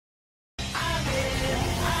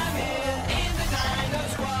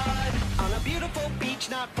beautiful beach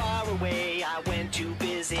not far away. I went to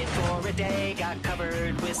visit for a day. Got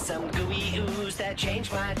covered with some gooey ooze that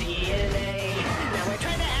changed my DNA. Now I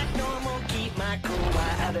try to act normal, keep my cool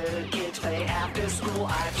while other kids play after school.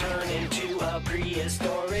 I turn into a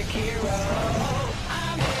prehistoric hero.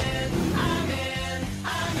 I'm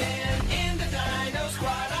in the Dino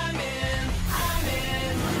Squad. I'm in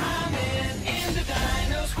the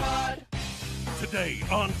Dino Squad. Today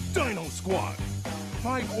on Dino Squad,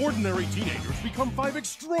 5 ordinary teenagers become 5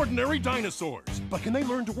 extraordinary dinosaurs. But can they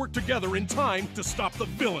learn to work together in time to stop the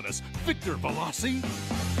villainous Victor Veloci?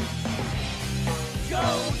 Go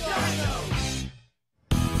Dinos!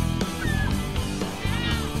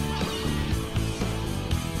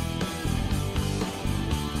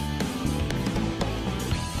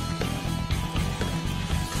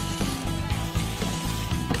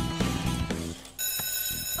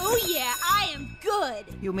 Oh yeah, I am good!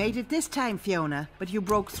 You made it this time, Fiona, but you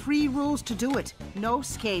broke 3 rules to do it. No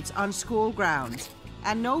skates on school grounds.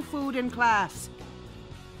 And no food in class.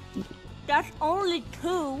 That's only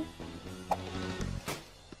 2.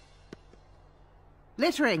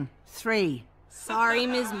 Littering, 3. Sorry,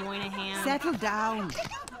 Ms. Moynihan. Settle down.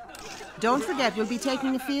 Don't forget, we'll be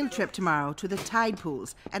taking a field trip tomorrow to the tide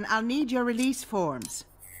pools, and I'll need your release forms.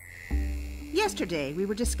 Yesterday, we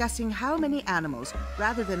were discussing how many animals,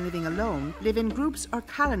 rather than living alone, live in groups or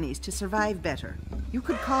colonies to survive better. You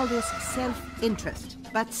could call this self-interest.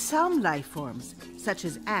 But some life forms, such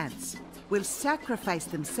as ants, will sacrifice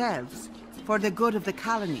themselves for the good of the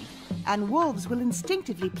colony, and wolves will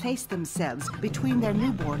instinctively place themselves between their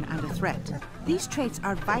newborn and a threat. These traits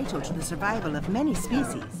are vital to the survival of many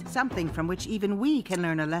species, something from which even we can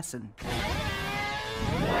learn a lesson.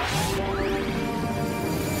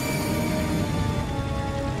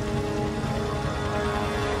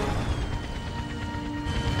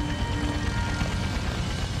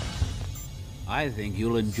 I think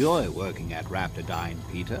you'll enjoy working at Raptor Dyne,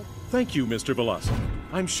 Peter. Thank you, Mr. Veloci.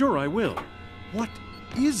 I'm sure I will. What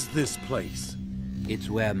is this place? It's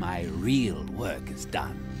where my real work is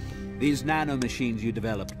done. These nanomachines you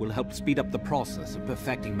developed will help speed up the process of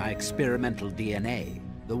perfecting my experimental DNA,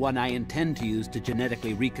 the one I intend to use to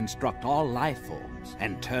genetically reconstruct all life forms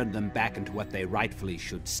and turn them back into what they rightfully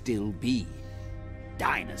should still be: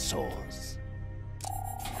 dinosaurs.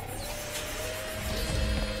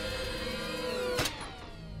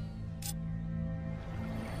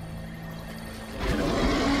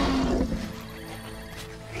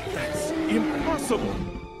 Impossible!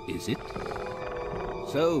 Is it?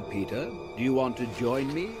 So, Peter, do you want to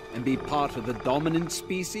join me and be part of the dominant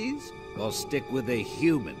species? Or stick with the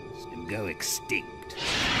humans and go extinct?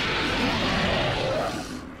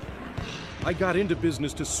 I got into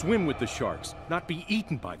business to swim with the sharks, not be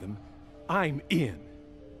eaten by them. I'm in.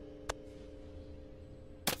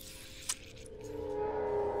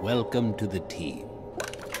 Welcome to the team.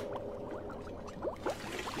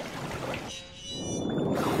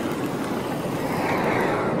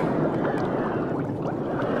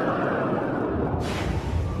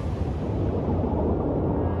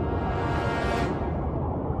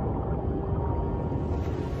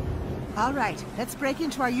 All right, let's break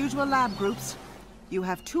into our usual lab groups. You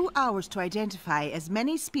have 2 hours to identify as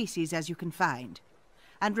many species as you can find.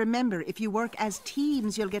 And remember, if you work as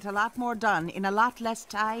teams, you'll get a lot more done in a lot less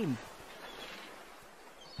time.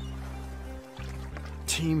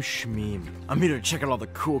 Team Shmeem. I'm here to check out all the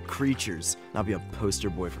cool creatures, not be a poster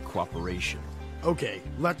boy for cooperation. Okay,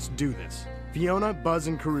 let's do this. Fiona, Buzz,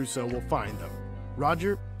 and Caruso will find them.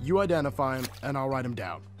 Roger, you identify them, and I'll write them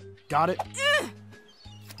down. Got it?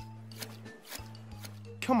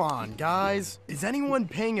 Come on, guys. Is anyone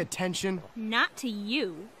paying attention? Not to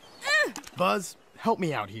you. Buzz, help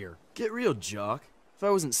me out here. Get real, Jock. If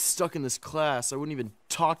I wasn't stuck in this class, I wouldn't even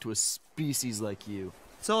talk to a species like you.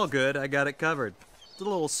 It's all good. I got it covered. Did a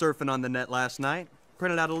little surfing on the net last night.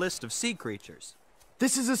 Printed out a list of sea creatures.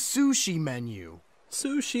 This is a sushi menu.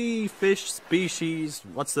 Sushi, fish, species.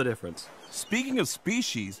 What's the difference? Speaking of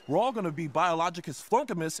species, we're all going to be biologicus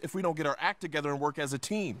flunkimus if we don't get our act together and work as a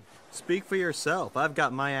team. Speak for yourself. I've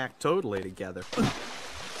got my act totally together.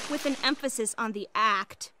 With an emphasis on the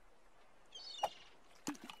act.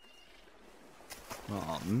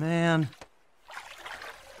 Oh, man.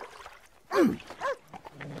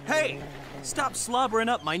 Hey! Stop slobbering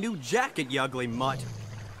up my new jacket, you ugly mutt.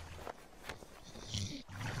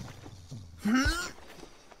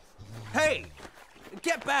 Hey!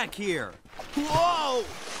 Get back here! Whoa!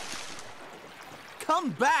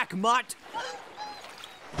 Come back, mutt!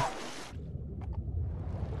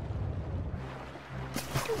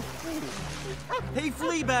 Hey,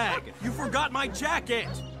 Fleabag! You forgot my jacket!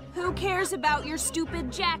 Who cares about your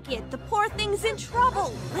stupid jacket? The poor thing's in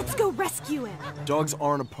trouble. Let's go rescue him. Dogs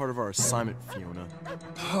aren't a part of our assignment, Fiona.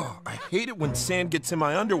 I hate it when sand gets in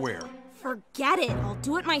my underwear. Forget it. I'll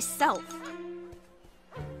do it myself.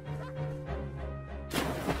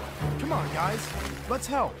 Come on, guys. Let's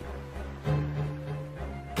help. You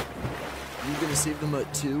gonna save the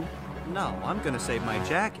mutt too? No, I'm gonna save my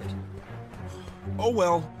jacket. Oh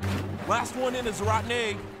well. Last one in is a rotten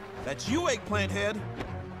egg. That's you, eggplant head.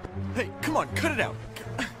 Hey, come on, cut it out.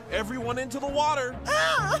 Everyone into the water.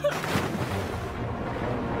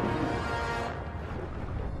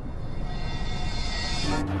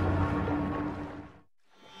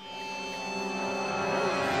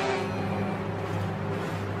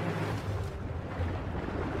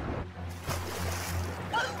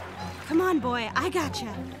 Come on, boy. I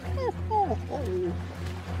gotcha.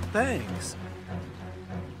 Thanks.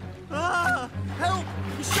 Ah! Help!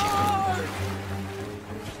 Shark!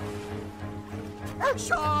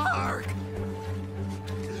 Shark!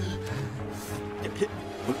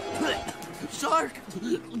 Shark!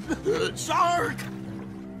 Shark!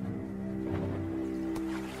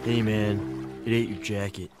 Hey man, it ate your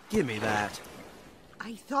jacket. Give me that.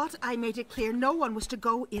 I thought I made it clear no one was to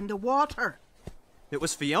go in the water. It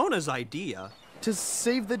was Fiona's idea. To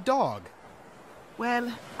save the dog.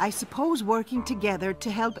 Well, I suppose working together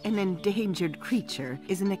to help an endangered creature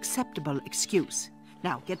is an acceptable excuse.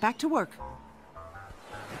 Now, get back to work.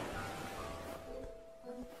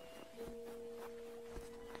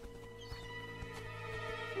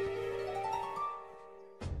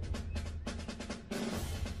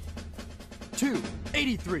 Two,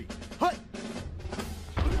 83. Hut!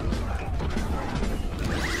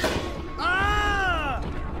 Ah!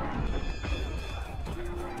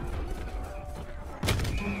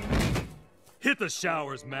 Hit the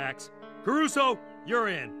showers, Max. Caruso, you're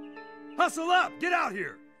in. Hustle up! Get out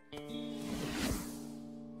here!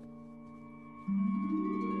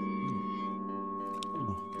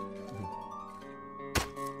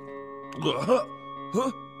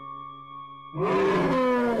 Huh?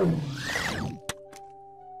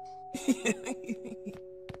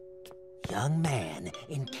 Young man,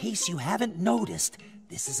 in case you haven't noticed,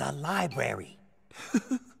 this is a library.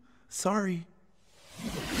 Sorry.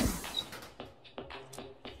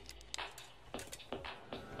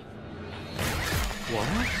 What?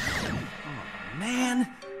 Oh, man.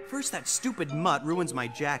 First that stupid mutt ruins my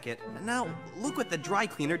jacket, and now look what the dry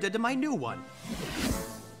cleaner did to my new one.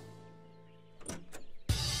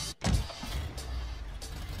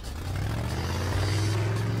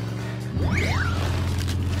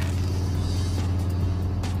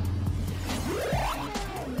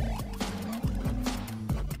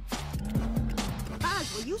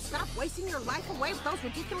 Buzz, will you stop wasting your life away with those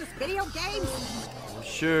ridiculous video games?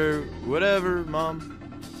 Sure, whatever, Mom.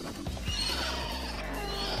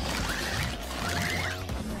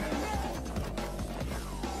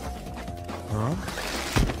 Huh?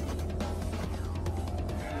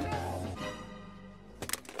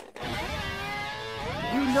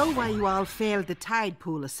 You know why you all failed the tide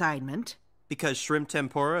pool assignment? Because shrimp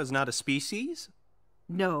tempura is not a species?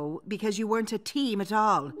 No, because you weren't a team at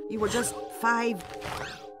all. You were just five...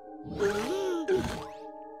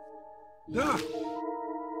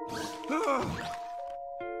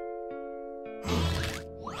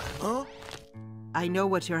 Huh? I know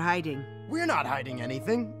what you're hiding. We're not hiding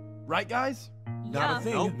anything. Right, guys? Not a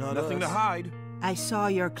thing. Nope, not Nothing to us. hide. I saw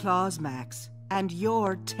your claws, Max. And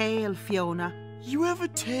your tail, Fiona. You have a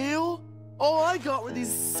tail? All I got were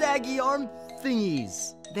these saggy arm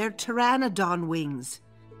thingies. They're pteranodon wings.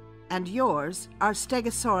 And yours are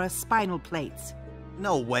Stegosaurus spinal plates.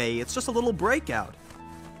 No way, it's just a little breakout.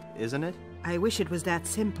 Isn't it? I wish it was that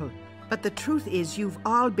simple. But the truth is you've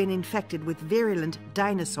all been infected with virulent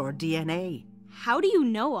dinosaur DNA. How do you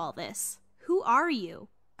know all this? Who are you?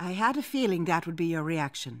 I had a feeling that would be your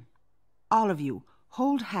reaction. All of you,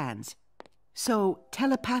 hold hands. So,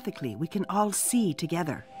 telepathically, we can all see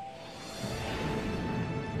together.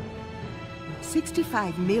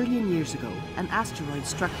 65 million years ago, an asteroid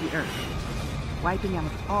struck the Earth, wiping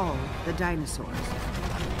out all the dinosaurs.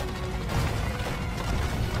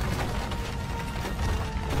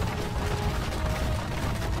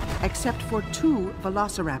 Except for 2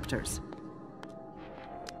 velociraptors.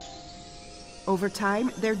 Over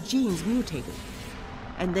time, their genes mutated,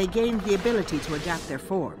 and they gained the ability to adapt their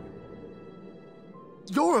form.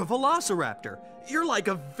 You're a velociraptor. You're like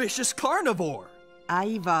a vicious carnivore. I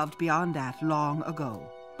evolved beyond that long ago.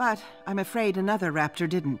 But I'm afraid another raptor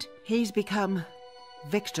didn't. He's become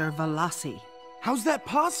Victor Veloci. How's that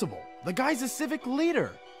possible? The guy's a civic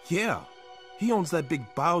leader. Yeah. He owns that big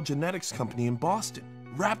biogenetics company in Boston.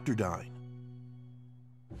 Raptor Dyne.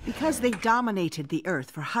 Because they dominated the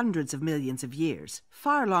Earth for hundreds of millions of years,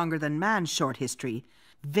 far longer than man's short history,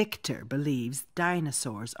 Victor believes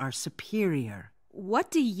dinosaurs are superior.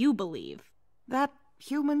 What do you believe? That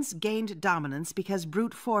humans gained dominance because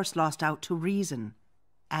brute force lost out to reason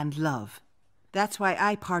and love. That's why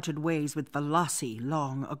I parted ways with Veloci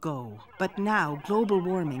long ago. But now, global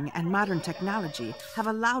warming and modern technology have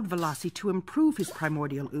allowed Veloci to improve his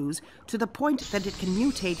primordial ooze to the point that it can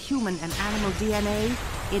mutate human and animal DNA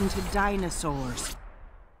into dinosaurs.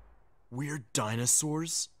 We're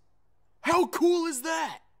dinosaurs? How cool is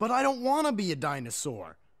that? But I don't want to be a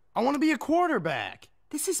dinosaur. I want to be a quarterback.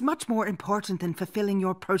 This is much more important than fulfilling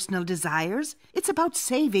your personal desires. It's about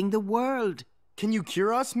saving the world. Can you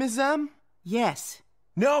cure us, Ms. M? Yes.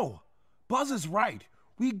 No! Buzz is right.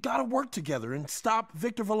 We gotta work together and stop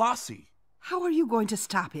Victor Veloci. How are you going to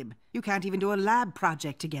stop him? You can't even do a lab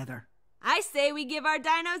project together. I say we give our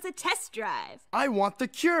dinos a test drive. I want the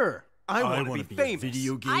cure. I want to be famous. A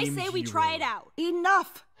video game I say we try it out.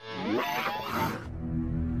 Enough!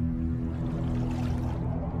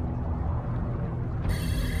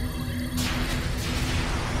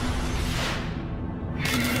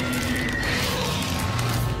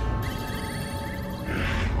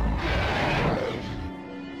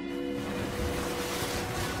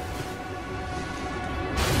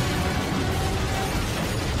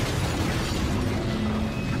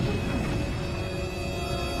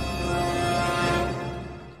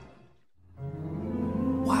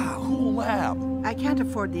 I can't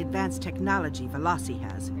afford the advanced technology Veloci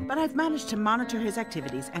has, but I've managed to monitor his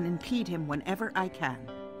activities and impede him whenever I can.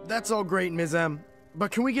 That's all great, Ms. M.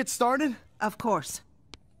 But can we get started? Of course.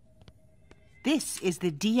 This is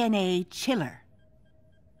the DNA chiller.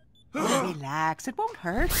 Relax, it won't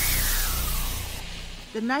hurt.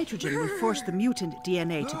 The nitrogen will force the mutant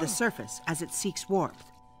DNA to the surface as it seeks warmth.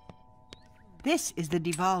 This is the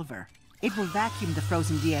devolver. It will vacuum the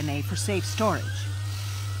frozen DNA for safe storage.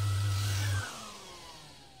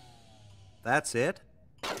 That's it?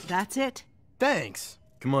 That's it. Thanks.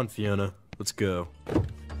 Come on, Fiona. Let's go.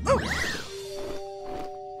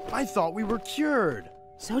 I thought we were cured.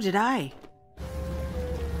 So did I.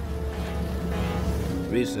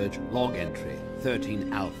 Research log entry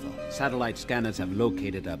 13 Alpha. Satellite scanners have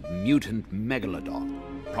located a mutant megalodon,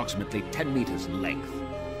 approximately 10 meters in length.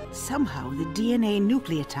 Somehow the DNA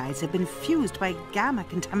nucleotides have been fused by gamma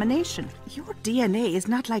contamination. Your DNA is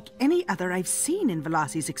not like any other I've seen in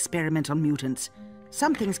Veloci's experimental mutants.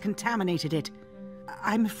 Something's contaminated it.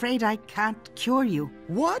 I'm afraid I can't cure you.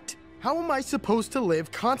 What? How am I supposed to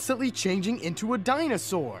live constantly changing into a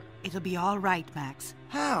dinosaur? It'll be all right, Max.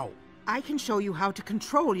 How? I can show you how to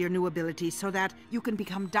control your new abilities so that you can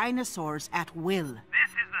become dinosaurs at will.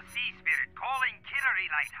 This is the Sea Spirit calling Kittery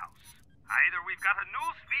Lighthouse. Either we've got a new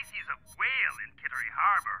species of whale in Kittery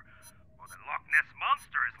Harbor, or the Loch Ness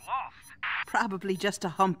Monster is lost. Probably just a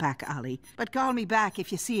humpback, Ollie. But call me back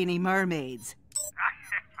if you see any mermaids.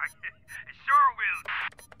 Sure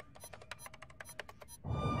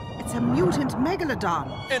will. It's a mutant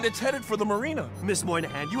megalodon. And it's headed for the marina. Miss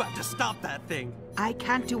Moynihan, you have to stop that thing. I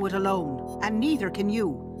can't do it alone, and neither can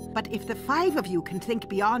you. But if the 5 of you can think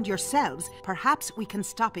beyond yourselves, perhaps we can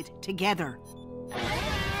stop it together.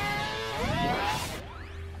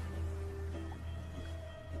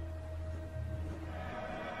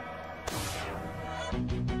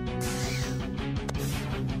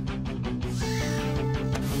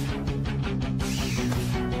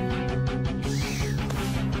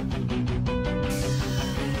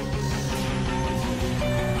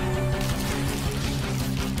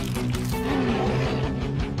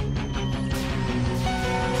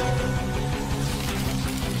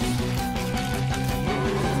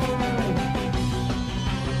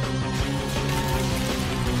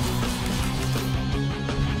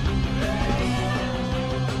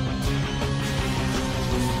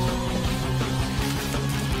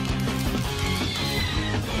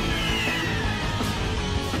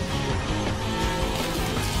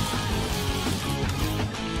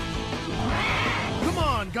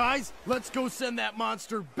 Guys, let's go send that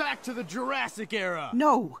monster back to the Jurassic era.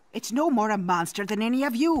 No, it's no more a monster than any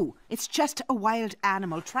of you. It's just a wild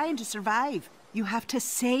animal trying to survive. You have to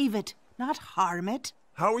save it, not harm it.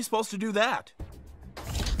 How are we supposed to do that?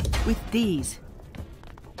 With these.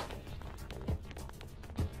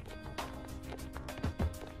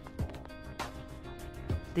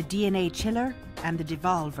 The DNA chiller and the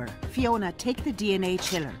devolver. Fiona, take the DNA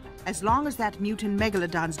chiller. As long as that mutant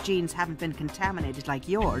megalodon's genes haven't been contaminated like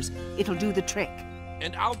yours, it'll do the trick.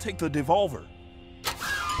 And I'll take the devolver.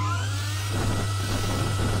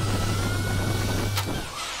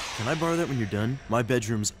 Can I borrow that when you're done? My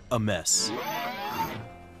bedroom's a mess.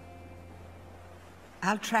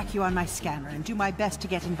 I'll track you on my scanner and do my best to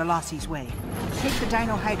get in Veloci's way. Take the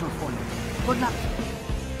Dino Hydro for you. Good luck.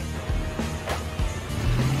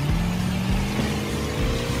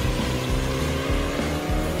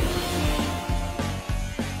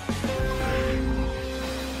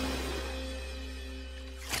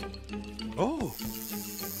 Oh!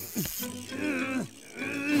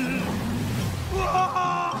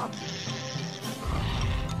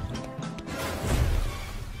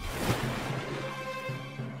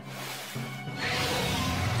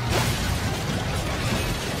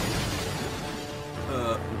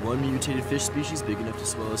 One mutated fish species big enough to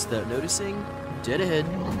swallow us without noticing. Dead ahead.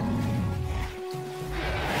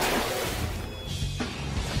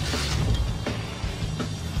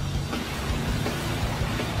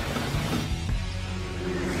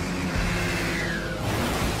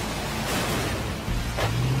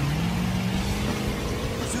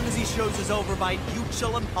 As soon as he shows his overbite, you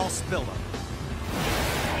chill him, I'll spill him.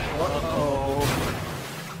 Uh-oh.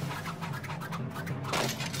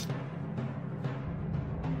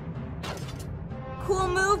 Cool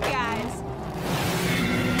move, guys.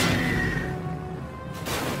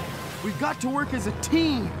 We've got to work as a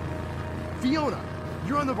team. Fiona,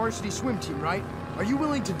 you're on the varsity swim team, right? Are you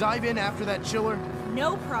willing to dive in after that chiller?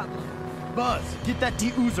 No problem. Buzz, get that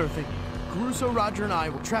de-oozer thing. Caruso, Roger, and I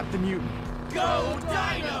will trap the mutant. Go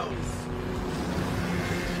Dinos!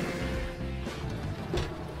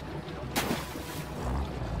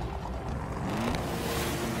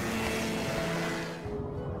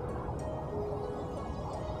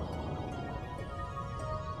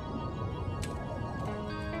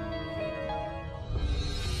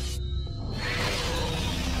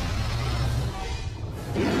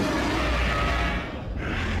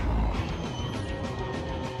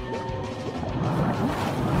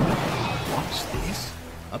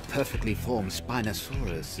 Perfectly formed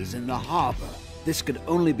Spinosaurus is in the harbor. This could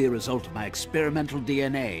only be a result of my experimental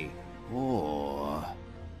DNA. Or...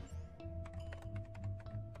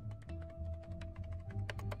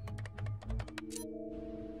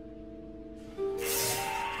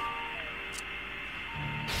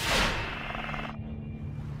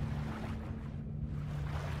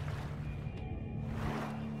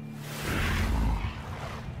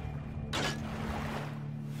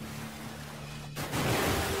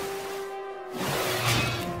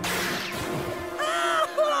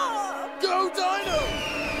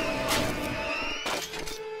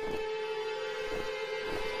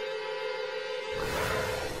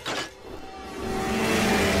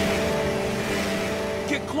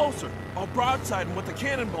 Closer! I'll broadside him with the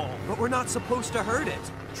cannonball. But we're not supposed to hurt it.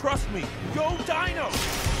 Trust me. Go Dino!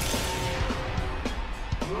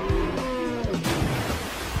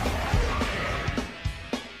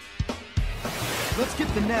 Let's get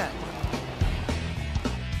the net.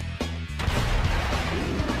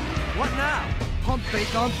 What now? Pump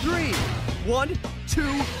fake on 3. 1,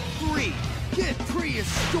 2, 3. Get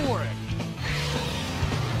prehistoric.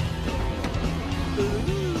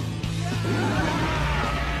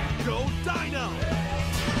 Go Dino!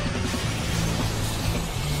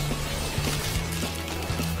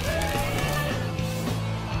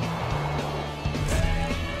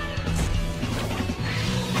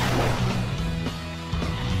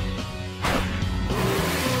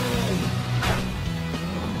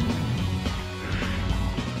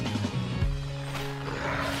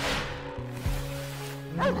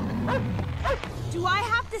 Do I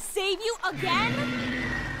have to save you again?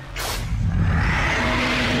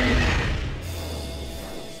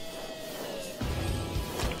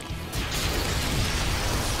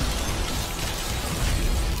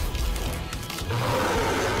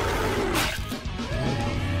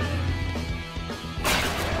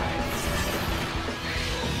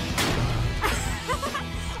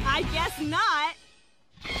 I guess not.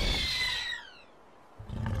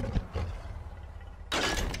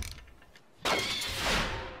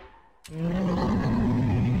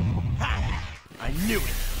 Ha! I knew it!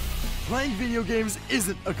 Playing video games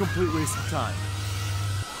isn't a complete waste of time.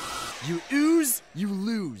 You ooze, you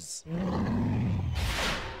lose.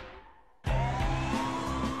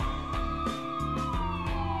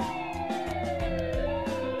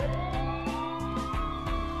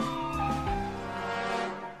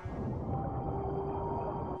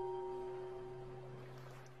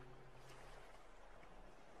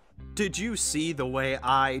 Did you see the way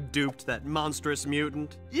I duped that monstrous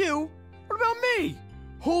mutant? You? What about me?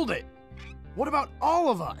 Hold it. What about all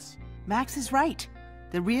of us? Max is right.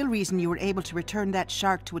 The real reason you were able to return that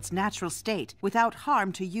shark to its natural state without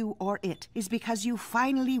harm to you or it is because you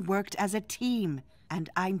finally worked as a team. and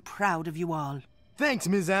I'm proud of you all. Thanks,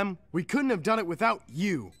 Ms. M. We couldn't have done it without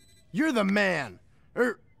you. You're the man.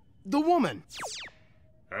 The woman.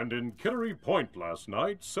 And in Kittery Point last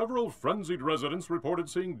night, several frenzied residents reported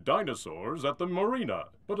seeing dinosaurs at the marina.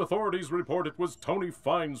 But authorities report it was Tony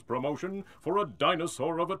Fine's promotion for a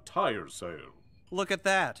dinosaur of a tire sale. Look at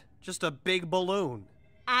that. Just a big balloon.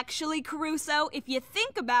 Actually, Caruso, if you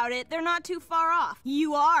think about it, they're not too far off.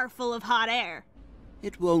 You are full of hot air.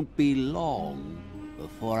 It won't be long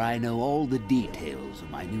before I know all the details of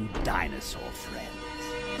my new dinosaur friends.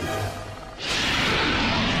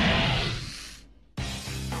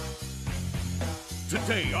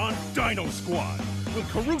 Today on Dino Squad, will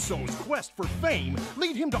Caruso's quest for fame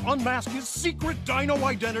lead him to unmask his secret dino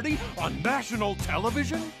identity on national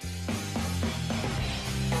television?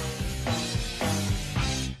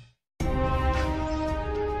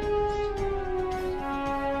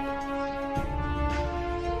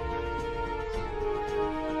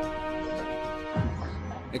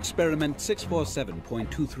 Experiment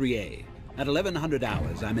 647.23A. At 1100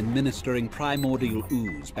 hours, I'm administering primordial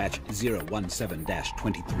ooze, batch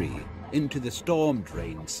 017-23, into the storm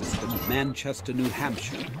drain system of Manchester, New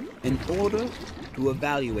Hampshire, in order to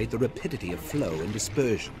evaluate the rapidity of flow and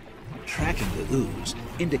dispersion. Tracking the ooze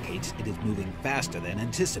indicates it is moving faster than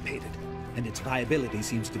anticipated, and its viability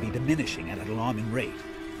seems to be diminishing at an alarming rate.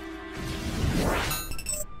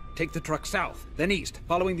 Take the truck south, then east,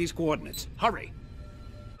 following these coordinates. Hurry!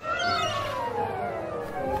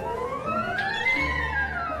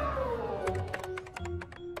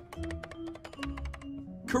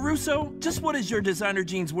 Caruso, just what is your designer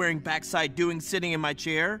jeans wearing backside doing sitting in my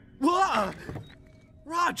chair? Whoa!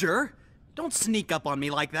 Roger, don't sneak up on me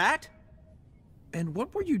like that. And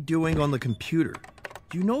what were you doing on the computer?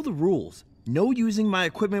 You know the rules. No using my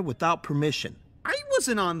equipment without permission. I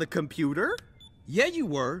wasn't on the computer. Yeah, you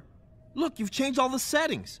were. Look, you've changed all the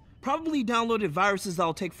settings. Probably downloaded viruses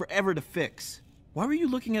that'll take forever to fix. Why were you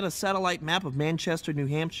looking at a satellite map of Manchester, New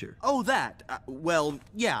Hampshire? Oh, that. Well,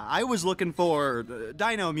 yeah, I was looking for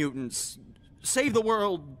dino mutants, save the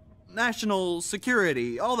world, national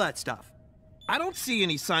security, all that stuff. I don't see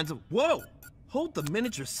any signs of... Whoa! Hold the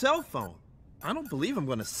miniature cell phone. I don't believe I'm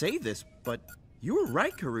gonna say this, but you were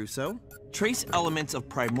right, Caruso. Trace elements of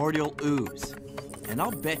primordial ooze. And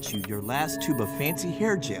I'll bet you your last tube of fancy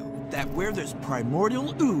hair gel that where there's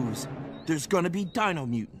primordial ooze, there's gonna be dino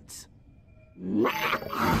mutants.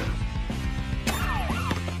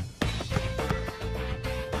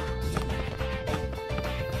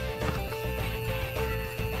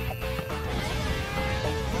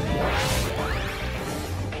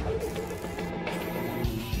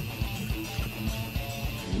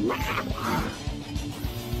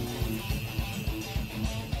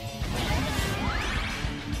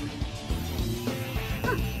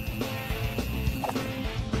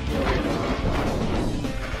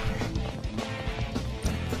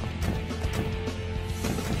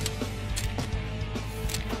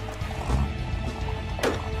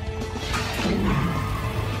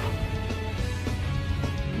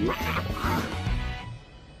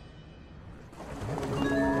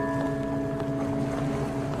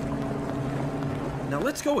 Now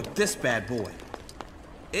let's go with this bad boy.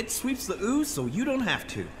 It sweeps the ooze so you don't have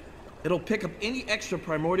to. It'll pick up any extra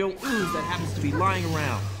primordial ooze that happens to be lying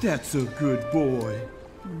around. That's a good boy.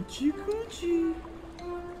 Coochie coochie.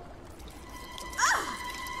 Ah!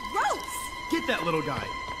 Gross! Get that little guy.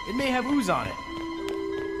 It may have ooze on it.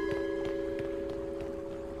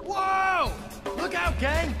 Whoa! Look out,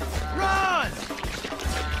 gang! Run!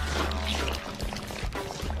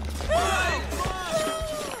 Whoa!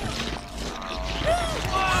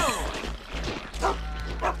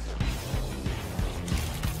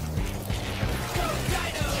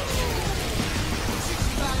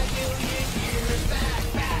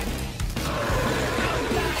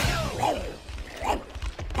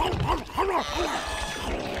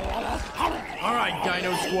 All right,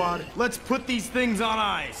 Dino Squad, let's put these things on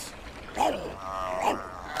ice.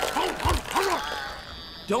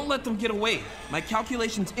 Don't let them get away. My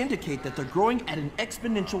calculations indicate that they're growing at an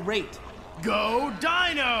exponential rate. Go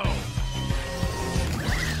Dino!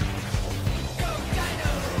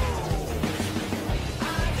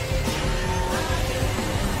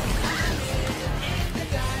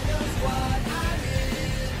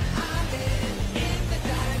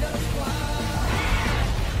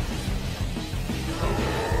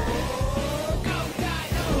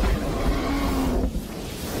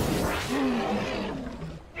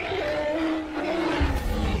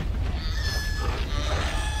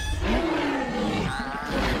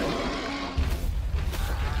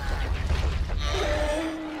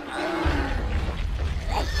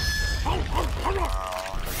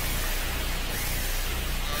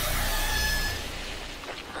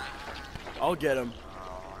 I'll get him.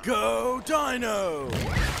 Go Dino!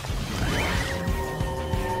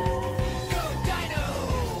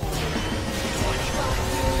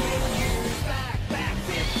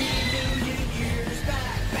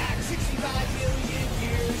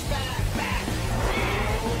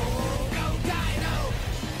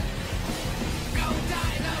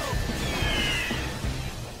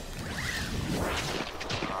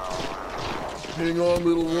 Hang on,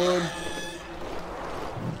 little one.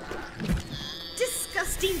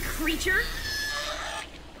 Disgusting creature!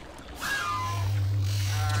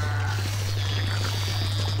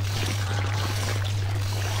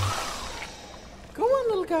 Go on,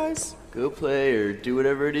 little guys. Go play or do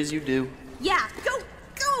whatever it is you do. Yeah, go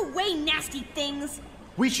away, nasty things!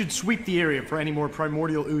 We should sweep the area for any more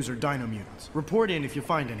primordial ooze or dino mutants. Report in if you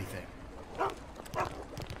find anything.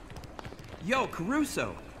 Yo,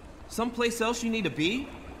 Caruso. Someplace else you need to be?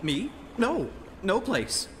 Me? No. No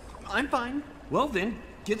place. I'm fine. Well then,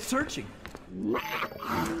 get searching.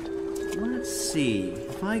 Let's see.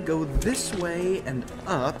 If I go this way and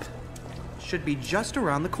up, should be just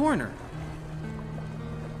around the corner.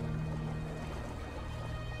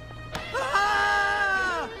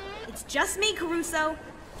 Ah! It's just me, Caruso.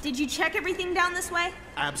 Did you check everything down this way?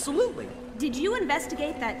 Absolutely. Did you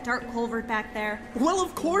investigate that dark culvert back there? Well,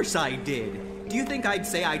 of course I did. Do you think I'd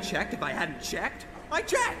say I checked if I hadn't checked? I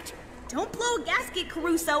checked! Don't blow a gasket,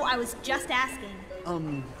 Caruso. I was just asking.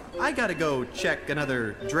 I gotta go check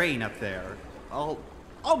another drain up there. I'll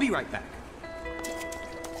be right back.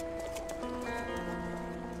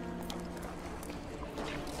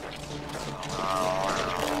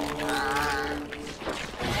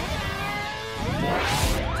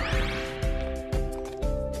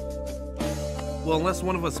 Well, unless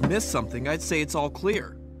one of us missed something, I'd say it's all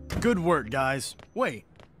clear. Good work, guys. Wait,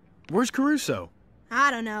 where's Caruso?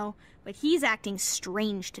 I don't know, but he's acting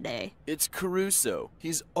strange today. It's Caruso.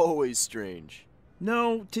 He's always strange.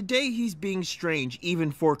 No, today he's being strange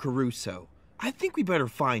even for Caruso. I think we better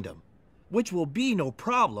find him. Which will be no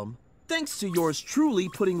problem, thanks to yours truly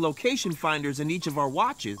putting location finders in each of our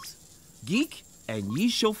watches. Geek, and ye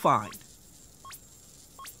shall find.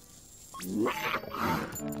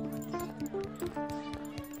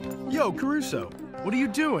 Yo, Caruso, what are you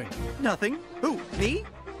doing? Nothing. Who, me?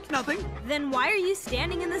 Nothing. Then why are you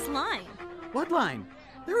standing in this line? What line?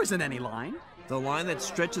 There isn't any line. The line that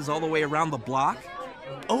stretches all the way around the block?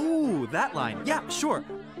 Oh, that line. Yeah, sure.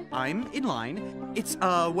 I'm in line. It's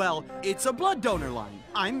a blood donor line.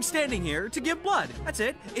 I'm standing here to give blood. That's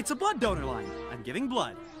it. It's a blood donor line. I'm giving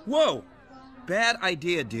blood. Whoa! Bad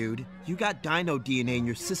idea, dude. You got dino DNA in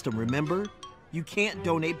your system, remember? You can't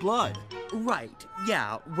donate blood. Right.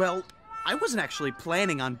 Yeah, well, I wasn't actually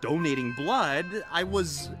planning on donating blood. I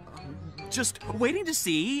was just waiting to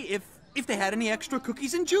see if they had any extra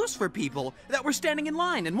cookies and juice for people that were standing in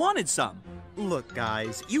line and wanted some. Look,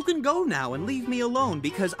 guys, you can go now and leave me alone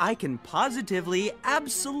because I can positively,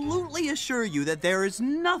 absolutely assure you that there is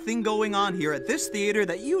nothing going on here at this theater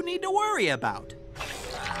that you need to worry about.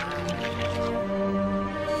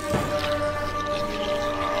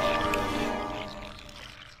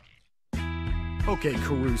 Okay,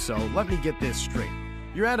 Caruso, let me get this straight.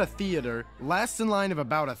 You're at a theater, last in line of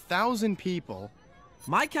about 1,000 people.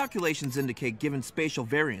 My calculations indicate, given spatial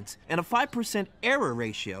variance and a 5% error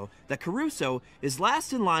ratio, that Caruso is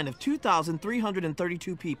last in line of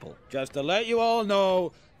 2,332 people. Just to let you all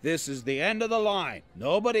know, this is the end of the line.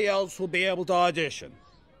 Nobody else will be able to audition.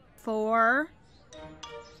 For?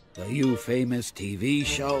 The You Famous TV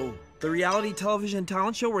show? The reality television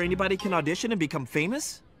talent show where anybody can audition and become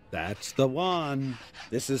famous? That's the one.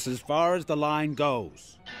 This is as far as the line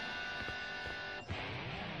goes.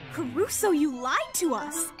 Caruso, you lied to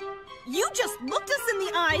us. You just looked us in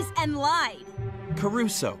the eyes and lied.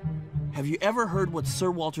 Caruso, have you ever heard what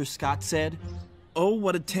Sir Walter Scott said? Oh,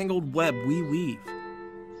 what a tangled web we weave.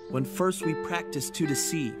 When first we practice to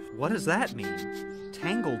deceive. What does that mean?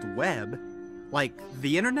 Tangled web? Like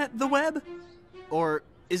the internet, the web? Or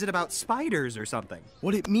is it about spiders or something?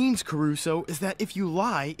 What it means, Caruso, is that if you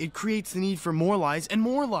lie, it creates the need for more lies and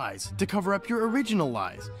more lies to cover up your original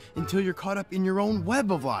lies until you're caught up in your own web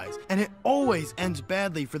of lies. And it always ends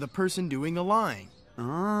badly for the person doing the lying.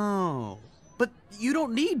 Oh. But you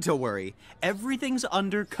don't need to worry. Everything's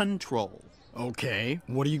under control. Okay,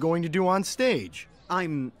 what are you going to do on stage?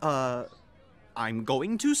 I'm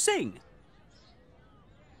going to sing.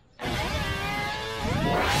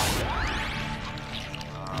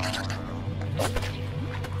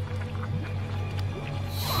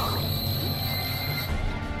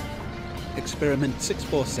 Experiment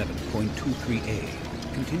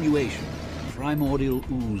 647.23A. Continuation. Primordial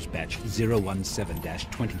ooze batch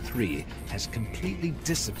 017-23 has completely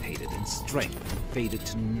dissipated in strength and faded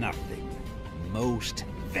to nothing. Most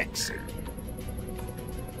vexing.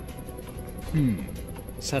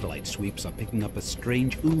 Satellite sweeps are picking up a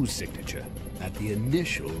strange ooze signature at the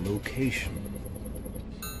initial location.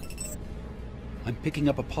 I'm picking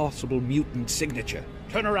up a possible mutant signature.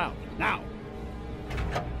 Turn around, now!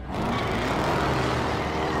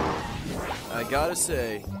 I gotta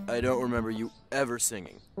say, I don't remember you ever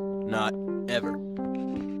singing. Not ever.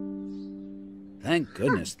 Thank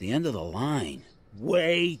goodness, the end of the line.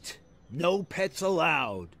 Wait! No pets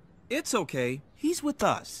allowed. It's okay. He's with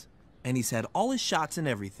us. And he's had all his shots and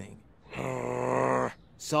everything.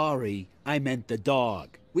 Sorry, I meant the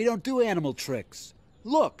dog. We don't do animal tricks.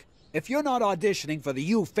 Look, if you're not auditioning for the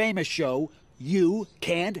You Famous show, you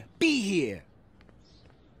can't be here.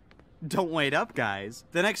 Don't wait up, guys.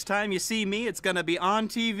 The next time you see me, it's gonna be on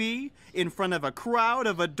TV in front of a crowd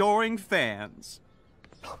of adoring fans.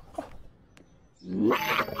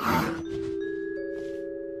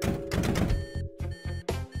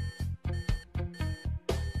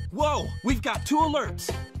 Whoa! We've got 2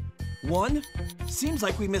 alerts. 1, seems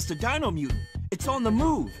like we missed a dino mutant. It's on the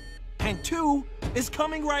move. And 2, is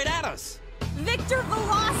coming right at us. Victor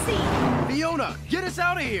Veloci! Fiona, get us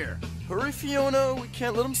out of here! Hurry, Fiona. We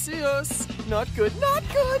can't let them see us. Not good, not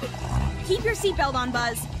good. Keep your seatbelt on,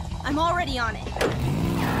 Buzz. I'm already on it. We've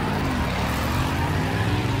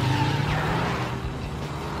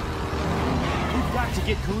got to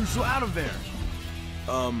get Caruso out of there.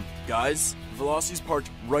 Guys, Veloci's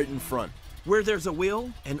parked right in front. Where there's a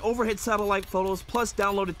wheel and overhead satellite photos plus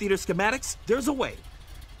downloaded theater schematics, there's a way.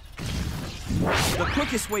 The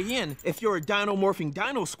quickest way in, if you're a dino-morphing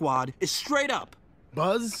Dino Squad, is straight up.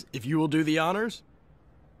 Buzz, if you will do the honors.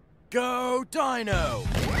 Go Dino!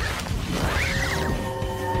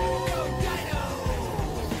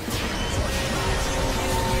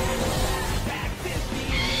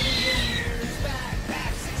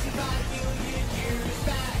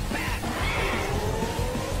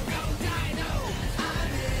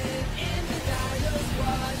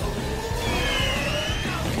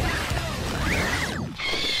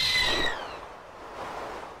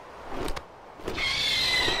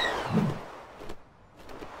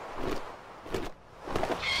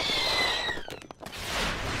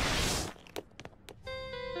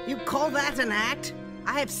 You call that an act?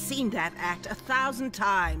 I have seen that act 1,000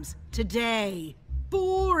 times. Today.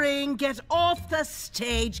 Boring. Get off the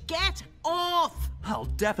stage. Get off! I'll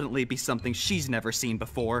definitely be something she's never seen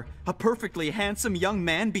before. A perfectly handsome young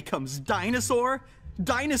man becomes Dinosaur?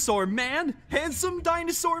 Dinosaur Man? Handsome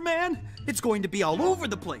Dinosaur Man? It's going to be all over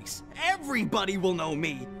the place. Everybody will know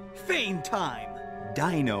me. Fame time.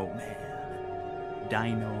 Dino Man.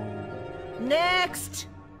 Dino. Next!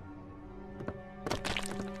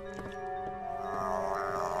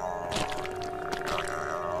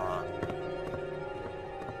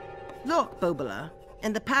 Look, Bobula,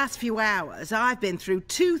 in the past few hours, I've been through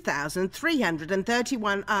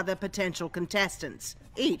 2,331 other potential contestants,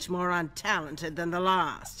 each more untalented than the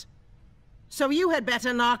last. So you had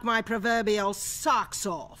better knock my proverbial socks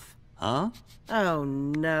off. Huh? Oh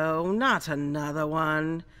no, not another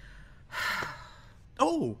one.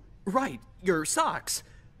 Oh, right, your socks.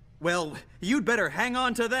 Well, you'd better hang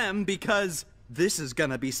on to them because this is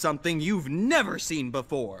gonna be something you've never seen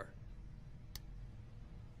before.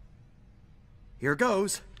 Here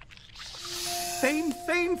goes. Fame,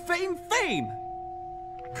 fame, fame, fame!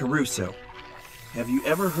 Caruso, have you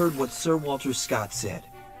ever heard what Sir Walter Scott said?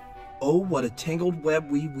 Oh, what a tangled web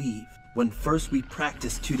we weave, when first we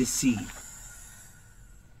practice to deceive.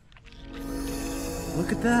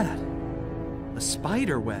 Look at that. A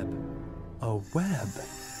spider web. A web.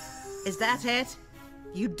 Is that it?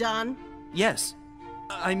 You done? Yes.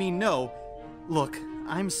 I mean, no. Look,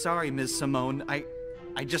 I'm sorry, Ms. Simone. I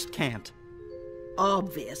just can't.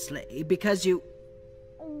 Obviously, because you...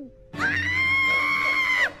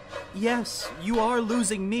 Yes, you are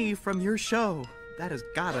losing me from your show. That has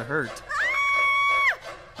gotta hurt.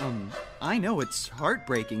 I know it's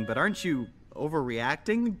heartbreaking, but aren't you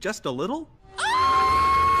overreacting just a little?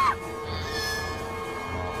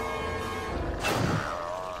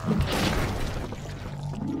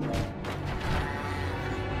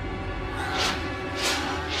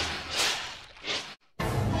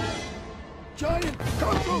 Giant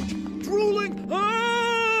cockroach drooling!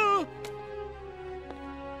 Ah!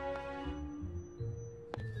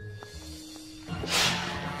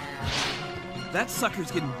 That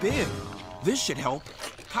sucker's getting big. This should help.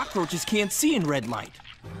 Cockroaches can't see in red light.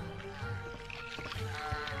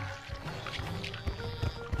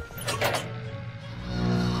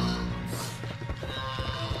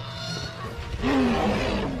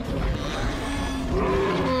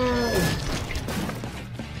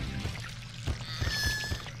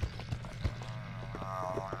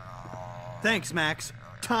 Thanks, Max.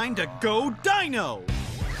 Time to go Dino!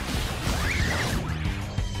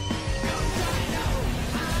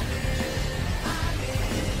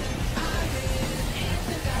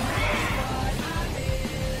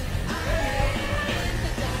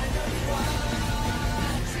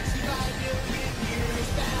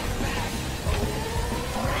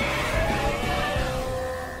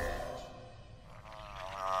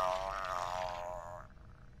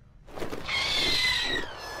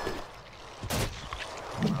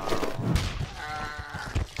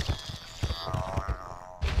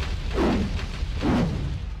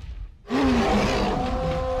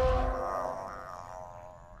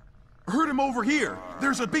 Over here,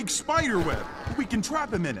 there's a big spider web. We can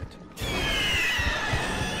trap him in it.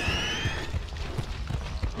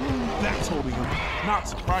 That's holding him. Not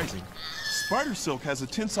surprising. Spider silk has a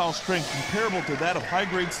tensile strength comparable to that of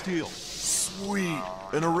high-grade steel. Sweet,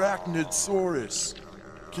 an arachnidsaurus.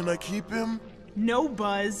 Can I keep him? No,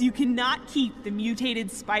 Buzz, you cannot keep the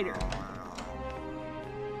mutated spider.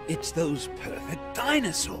 It's those perfect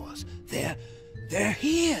dinosaurs. They're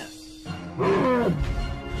here. Oh!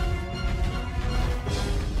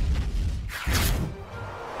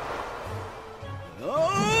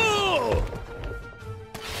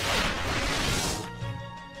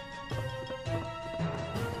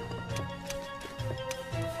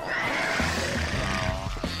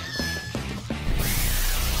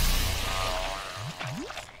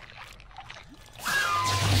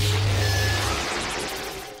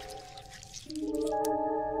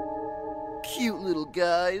 Cute little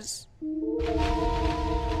guys.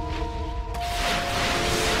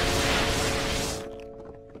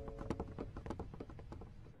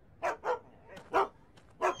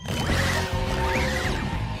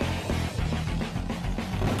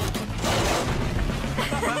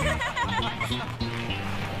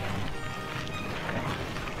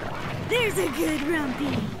 There's a good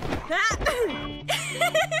rumpy.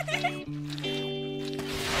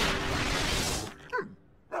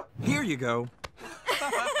 Here you go.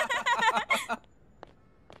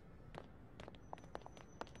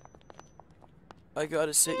 I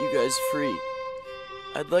gotta set you guys free.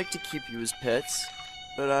 I'd like to keep you as pets,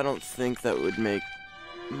 but I don't think that would make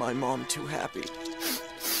my mom too happy.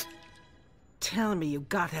 Tell me you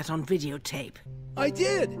got that on videotape. I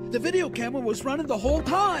did! The video camera was running the whole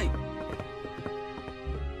time!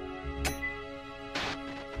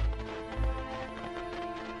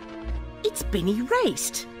 It's been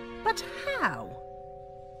erased. But how?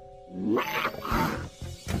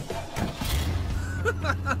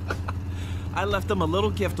 I left them a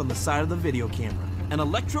little gift on the side of the video camera, an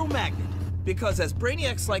electromagnet. Because as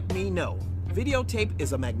brainiacs like me know, videotape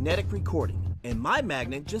is a magnetic recording, and my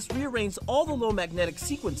magnet just rearranges all the low magnetic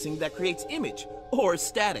sequencing that creates image, or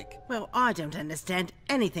static. Well, I don't understand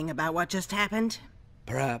anything about what just happened.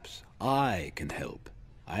 Perhaps I can help.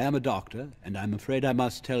 I am a doctor, and I'm afraid I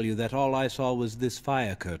must tell you that all I saw was this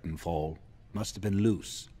fire curtain fall. Must have been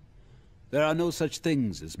loose. There are no such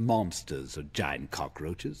things as monsters or giant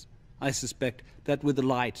cockroaches. I suspect that with the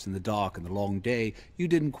lights in the dark and the long day, you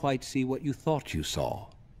didn't quite see what you thought you saw.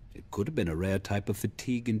 It could have been a rare type of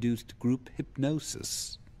fatigue-induced group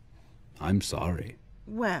hypnosis. I'm sorry.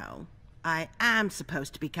 Well, I am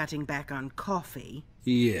supposed to be cutting back on coffee.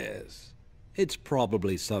 Yes. It's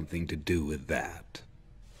probably something to do with that.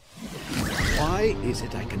 Why is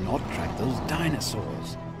it I cannot track those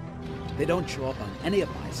dinosaurs? They don't show up on any of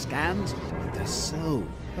my scans, but they're so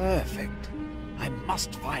perfect. I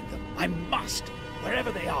must find them. I must,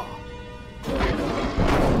 wherever they are.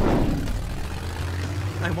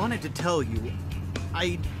 I wanted to tell you,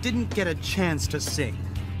 I didn't get a chance to sing.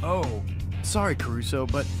 Oh, sorry, Caruso,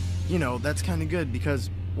 but, you know, that's kind of good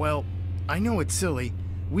because, well, I know it's silly.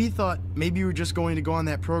 We thought maybe you were just going to go on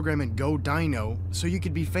that program and go Dino so you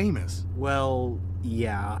could be famous. Well,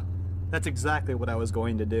 yeah. That's exactly what I was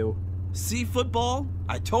going to do. See, football?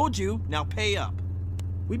 I told you, now pay up.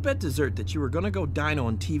 We bet dessert that you were gonna go Dino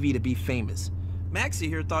on TV to be famous. Maxie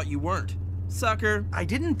here thought you weren't. Sucker. I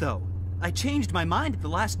didn't, though. I changed my mind at the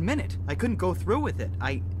last minute. I couldn't go through with it.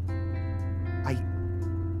 I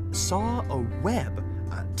saw a web,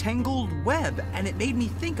 a tangled web, and it made me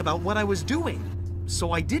think about what I was doing.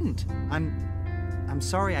 So I didn't. I'm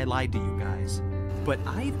sorry I lied to you guys. But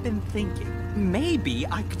I've been thinking, maybe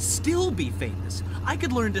I could still be famous. I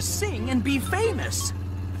could learn to sing and be famous.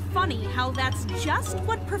 Funny how that's just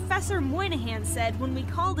what Professor Moynihan said when we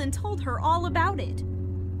called and told her all about it.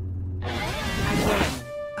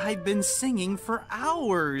 I I've been singing for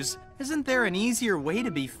hours. Isn't there an easier way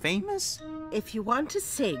to be famous? If you want to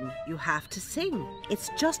sing, you have to sing. It's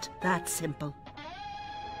just that simple.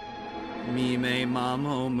 Me me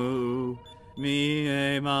mamo moo, me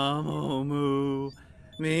me mamo moo,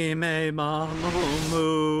 me me mamo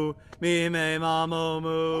moo, me me mamo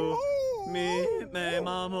moo, me me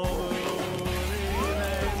mamo moo.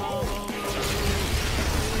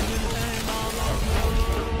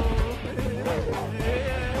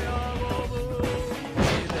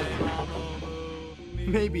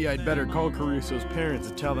 Maybe I'd better call Caruso's parents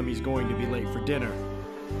and tell them he's going to be late for dinner.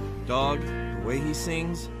 Dog, the way he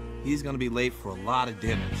sings, he's gonna be late for a lot of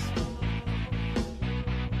dinners.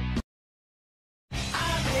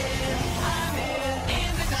 I'm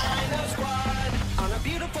in the Dino Squad. On a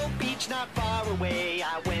beautiful beach not far away,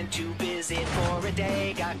 I went to visit for a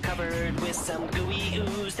day. Got covered with some gooey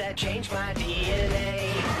ooze that changed my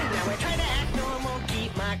DNA. Now I try to act normal,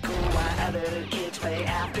 keep my cool while other kids play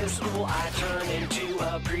after school. I turn into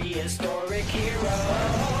a prehistoric hero.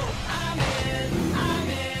 I'm in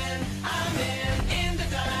the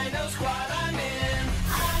Dino Squad. I'm in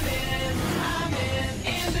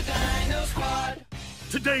the Dino Squad.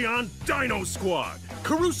 Today on Dino Squad,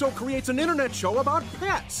 Caruso creates an internet show about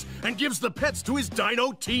pets and gives the pets to his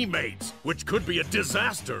dino teammates, which could be a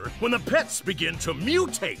disaster when the pets begin to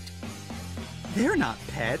mutate. They're not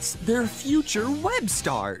pets, they're future web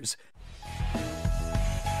stars.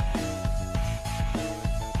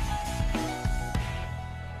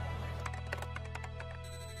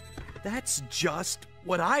 That's just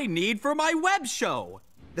what I need for my web show.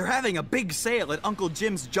 They're having a big sale at Uncle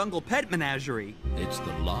Jim's Jungle Pet Menagerie. It's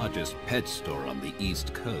the largest pet store on the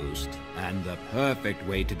East Coast, and the perfect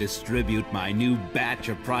way to distribute my new batch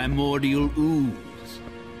of primordial ooze.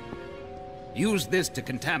 Use this to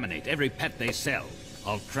contaminate every pet they sell.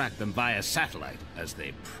 I'll track them via satellite as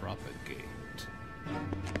they propagate.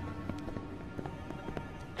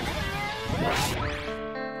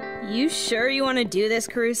 You sure you want to do this,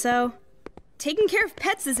 Caruso? Taking care of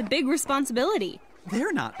pets is a big responsibility.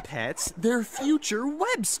 They're not pets, they're future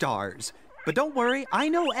web stars. But don't worry, I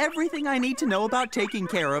know everything I need to know about taking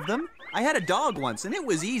care of them. I had a dog once, and it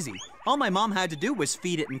was easy. All my mom had to do was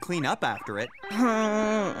feed it and clean up after it.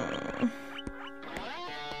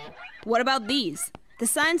 What about these? The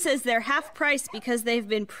sign says they're half price because they've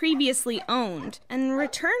been previously owned and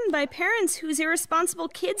returned by parents whose irresponsible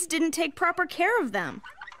kids didn't take proper care of them.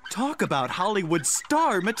 Talk about Hollywood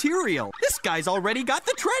star material. This guy's already got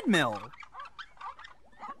the treadmill.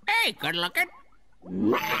 Hey, good looking.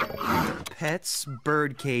 Pets,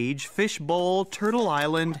 birdcage, fish bowl, turtle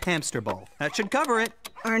island, hamster bowl. That should cover it.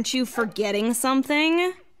 Aren't you forgetting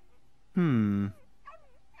something?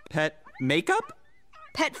 Pet makeup?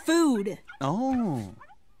 Pet food. Oh.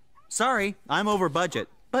 Sorry, I'm over budget.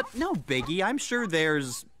 But no biggie, I'm sure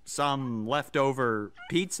there's some leftover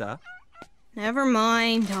pizza. Never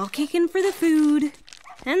mind, I'll kick in for the food.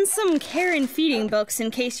 And some care and feeding books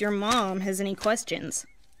in case your mom has any questions.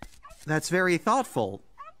 That's very thoughtful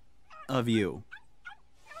of you.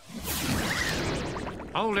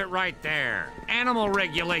 Hold it right there. Animal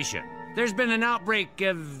regulation. There's been an outbreak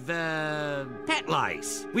of, pet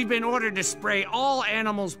lice. We've been ordered to spray all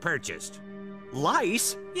animals purchased.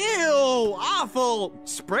 Lice? Ew, awful!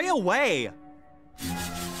 Spray away.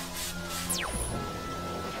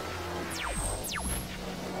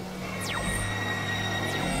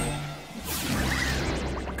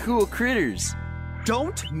 Cool critters.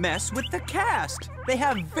 Don't mess with the cast. They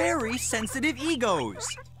have very sensitive egos.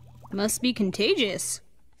 Must be contagious.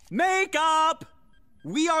 Makeup!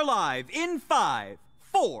 We are live in 5,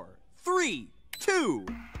 4, 3, 2.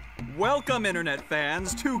 Welcome, Internet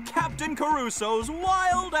fans, to Captain Caruso's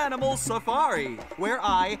Wild Animal Safari, where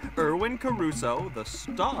I, Erwin Caruso, the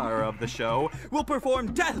star of the show, will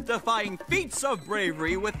perform death-defying feats of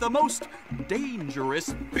bravery with the most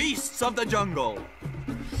dangerous beasts of the jungle.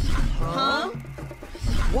 Huh?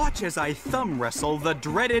 Watch as I thumb wrestle the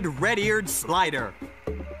dreaded red-eared slider.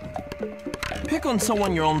 Pick on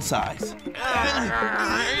someone your own size.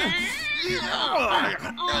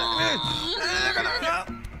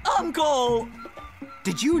 Uncle!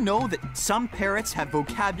 Did you know that some parrots have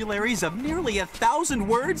vocabularies of nearly 1,000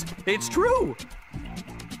 words? It's true!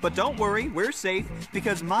 But don't worry, we're safe,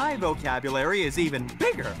 because my vocabulary is even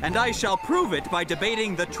bigger, and I shall prove it by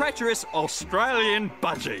debating the treacherous Australian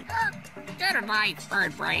budgie. Get a nice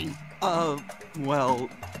bird brain. Well,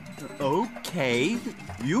 okay.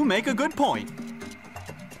 You make a good point.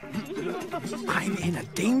 I'm in a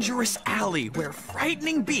dangerous alley where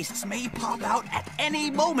frightening beasts may pop out at any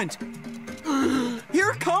moment. Here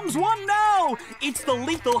here comes one now! It's the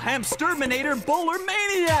lethal hamsterminator bowler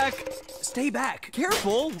maniac! Stay back,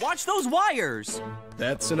 careful, watch those wires!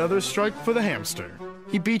 That's another strike for the hamster.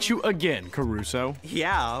 He beat you again, Caruso.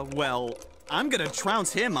 Yeah, well, I'm gonna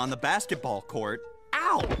trounce him on the basketball court.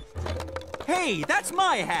 Ow! Hey, that's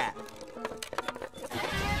my hat!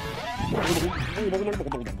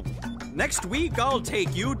 Next week, I'll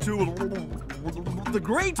take you to the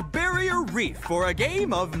Great Barrier Reef for a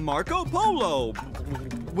game of Marco Polo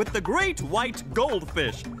with the great white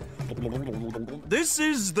goldfish. This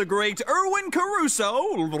is the great Erwin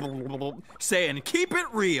Caruso saying keep it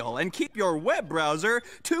real and keep your web browser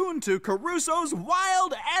tuned to Caruso's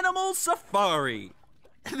Wild Animal Safari.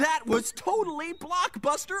 That was totally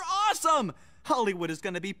blockbuster awesome! Hollywood is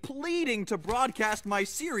gonna be pleading to broadcast my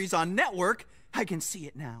series on network. I can see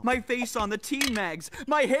it now. My face on the teen mags,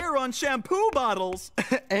 my hair on shampoo bottles.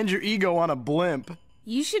 And your ego on a blimp.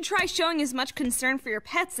 You should try showing as much concern for your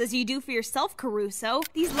pets as you do for yourself, Caruso.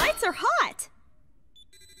 These lights are hot.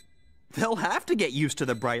 They'll have to get used to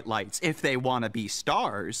the bright lights if they want to be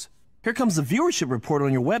stars. Here comes the viewership report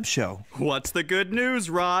on your web show. What's the good news,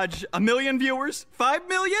 Raj? 1 million viewers? 5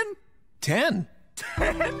 million? 10.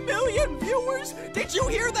 10 million viewers? Did you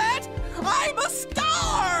hear that? I'm a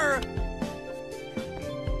star!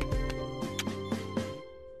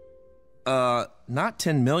 Not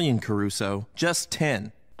 10 million, Caruso. Just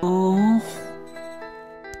 10.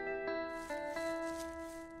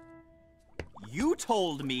 You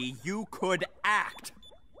told me you could act.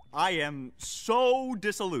 I am so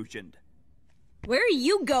disillusioned. Where are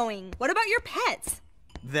you going? What about your pets?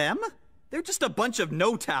 Them? They're just a bunch of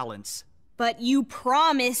no talents. But you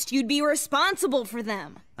promised you'd be responsible for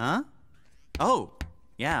them. Huh? Oh,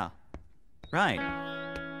 yeah. Right.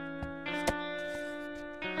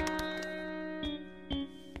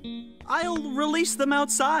 I'll release them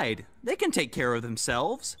outside. They can take care of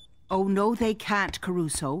themselves. Oh, no, they can't,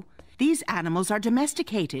 Caruso. These animals are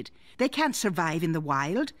domesticated. They can't survive in the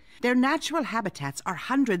wild. Their natural habitats are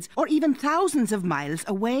hundreds or even thousands of miles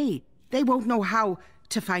away. They won't know how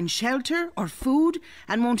to find shelter or food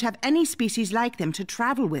and won't have any species like them to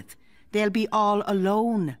travel with. They'll be all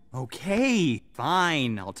alone. Okay,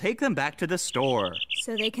 fine. I'll take them back to the store.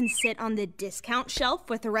 So they can sit on the discount shelf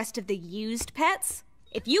with the rest of the used pets?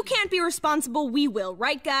 If you can't be responsible, we will,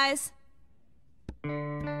 right, guys?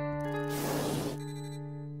 Come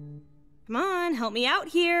on, help me out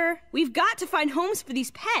here. We've got to find homes for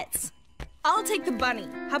these pets. I'll take the bunny.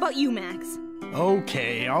 How about you, Max?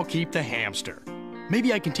 Okay, I'll keep the hamster.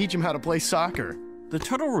 Maybe I can teach him how to play soccer. The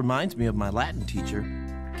turtle reminds me of my Latin teacher.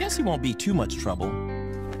 Guess he won't be too much trouble.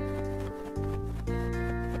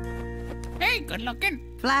 Hey, good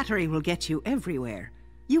looking. Flattery will get you everywhere.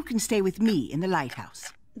 You can stay with me in the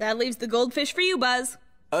lighthouse. That leaves the goldfish for you, Buzz.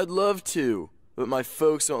 I'd love to, but my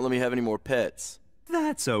folks won't let me have any more pets.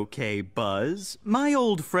 That's okay, Buzz. My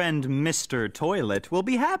old friend Mr. Toilet will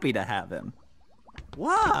be happy to have him.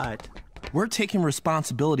 What? We're taking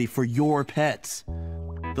responsibility for your pets.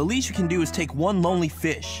 The least you can do is take one lonely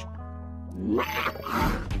fish.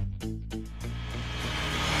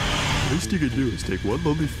 Least you can do is take one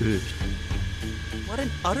lonely fish. What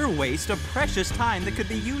an utter waste of precious time that could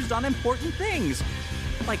be used on important things,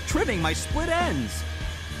 like trimming my split ends.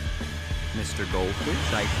 Mr.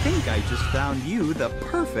 Goldfish, I think I just found you the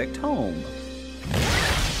perfect home.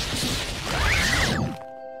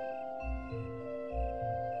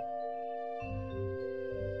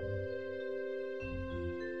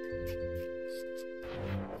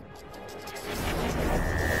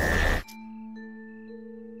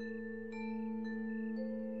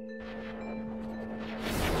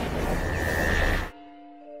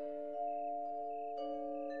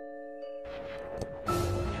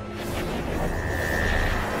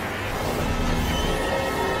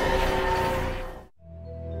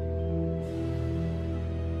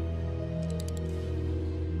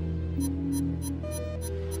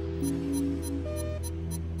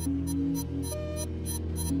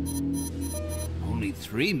 Only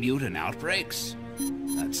 3 mutant outbreaks?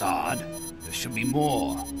 That's odd. There should be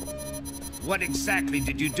more. What exactly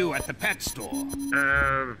did you do at the pet store?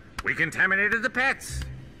 We contaminated the pets.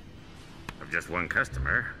 Of just one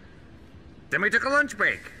customer. Then we took a lunch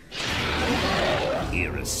break.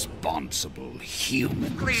 Irresponsible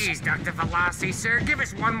humans. Please, Dr. Veloci, sir, give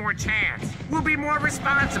us one more chance. We'll be more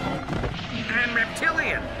responsible. And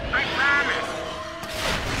reptilian, I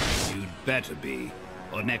promise. You'd better be,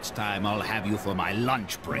 or next time I'll have you for my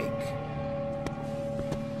lunch break.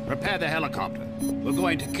 Prepare the helicopter. We're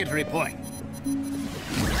going to Kittery Point.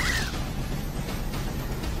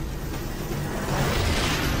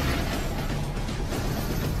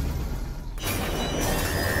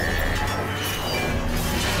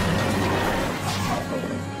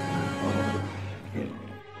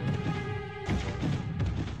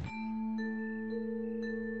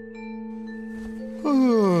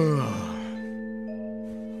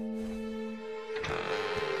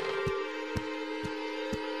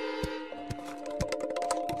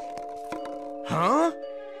 Huh?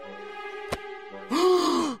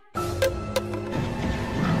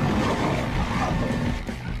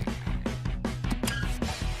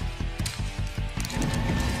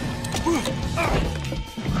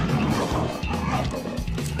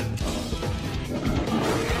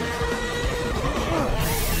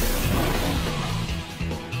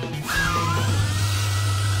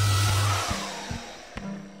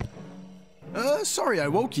 Sorry I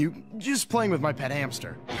woke you. Just playing with my pet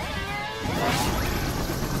hamster.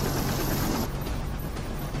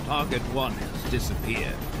 Target 1 has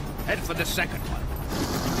disappeared. Head for the second one.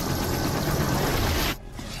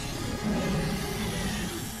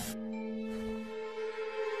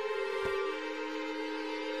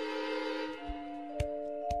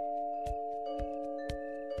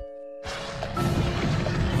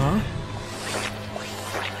 Huh?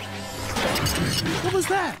 What was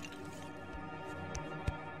that?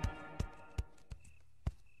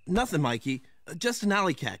 Nothing, Mikey. Just an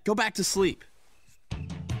alley cat. Go back to sleep.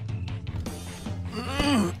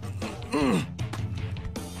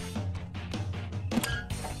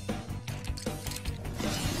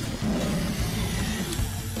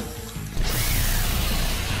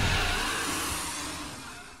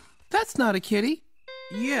 That's not a kitty.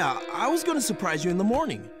 Yeah, I was gonna surprise you in the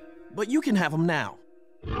morning, but you can have him now.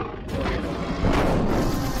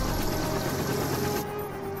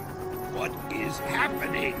 What is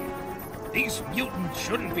happening? These mutants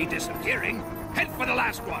shouldn't be disappearing. Head for the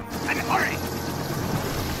last one, and hurry!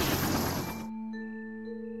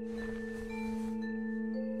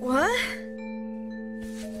 What?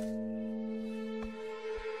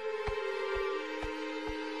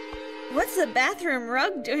 What's the bathroom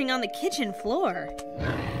rug doing on the kitchen floor?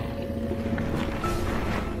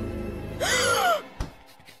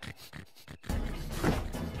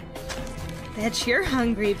 Bet you're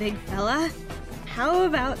hungry, big fella. How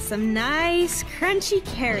about some nice, crunchy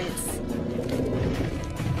carrots?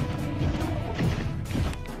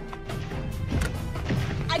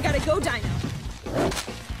 I gotta go, Dino.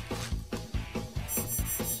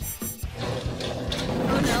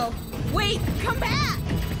 Oh no. Wait, come back!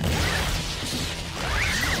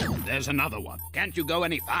 There's another one. Can't you go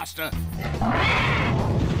any faster?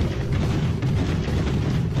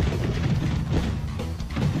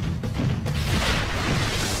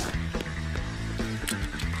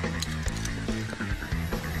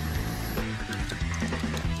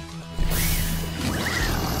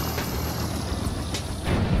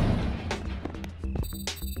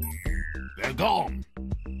 They're gone.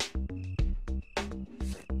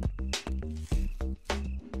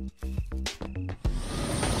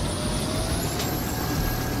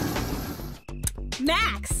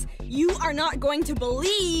 Max, you are not going to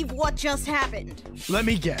believe what just happened. Let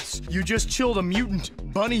me guess. You just chilled a mutant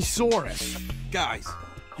bunnysaurus. Guys,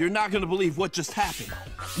 you're not gonna believe what just happened.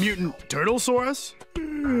 Mutant turtlesaurus?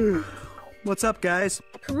 What's up, guys?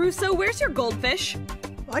 Caruso, where's your goldfish?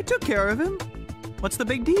 I took care of him. What's the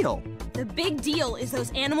big deal? The big deal is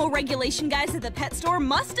those animal regulation guys at the pet store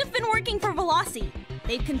must have been working for Veloci.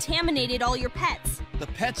 They've contaminated all your pets. The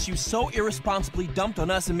pets you so irresponsibly dumped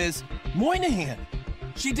on us and Ms. Moynihan.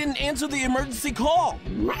 She didn't answer the emergency call.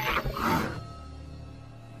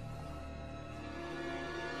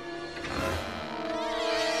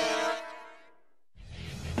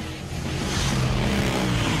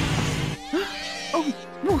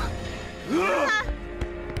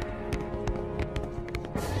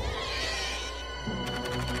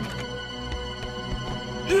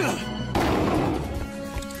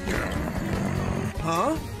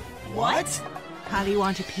 Huh? What? Polly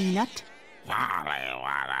want a peanut? Polly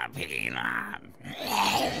want a peanut.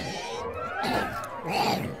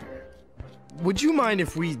 Would you mind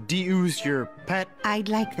if we de-ooze your pet? I'd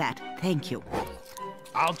like that, thank you.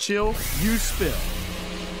 I'll chill, you spill.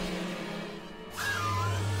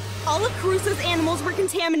 All of Caruso's animals were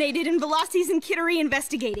contaminated and Veloci's and Kittery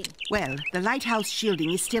investigating. Well, the lighthouse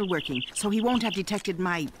shielding is still working, so he won't have detected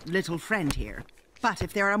my little friend here. But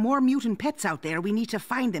if there are more mutant pets out there, we need to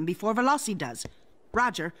find them before Veloci does.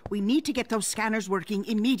 Roger, we need to get those scanners working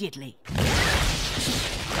immediately. I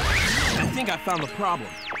think I found the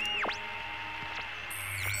problem.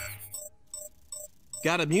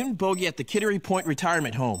 Got a mutant bogey at the Kittery Point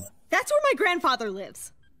retirement home. That's where my grandfather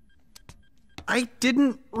lives. I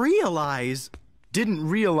didn't realize. Didn't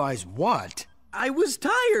realize what? I was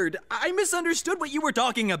tired. I misunderstood what you were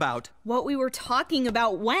talking about. What we were talking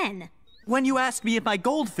about when? When you asked me if my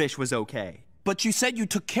goldfish was okay. But you said you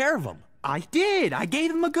took care of him. I did. I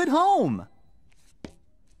gave him a good home.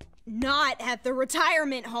 Not at the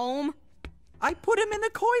retirement home. I put him in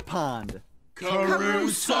the koi pond.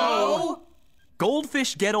 Caruso!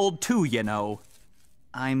 Goldfish get old too, you know.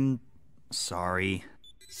 I'm sorry.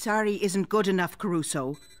 Sorry isn't good enough,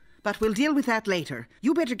 Caruso. But we'll deal with that later.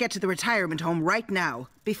 You better get to the retirement home right now,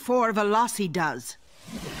 before Veloci does.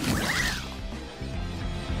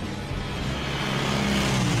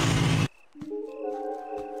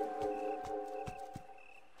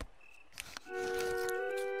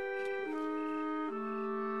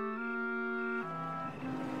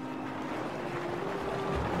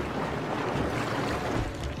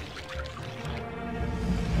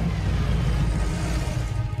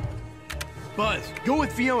 Buzz, go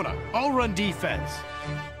with Fiona. I'll run defense.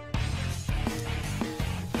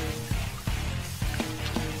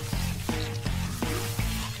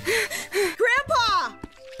 Grandpa!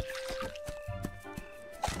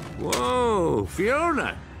 Whoa,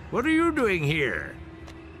 Fiona, what are you doing here?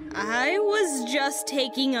 I was just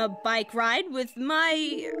taking a bike ride with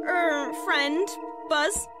my, friend,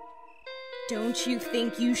 Buzz. Don't you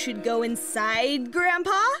think you should go inside,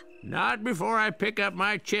 Grandpa? Not before I pick up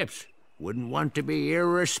my chips. Wouldn't want to be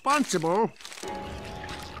irresponsible.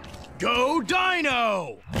 Go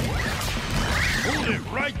Dino! Hold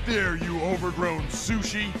it right there, you overgrown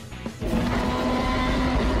sushi!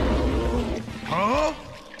 Huh?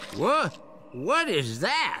 What? What is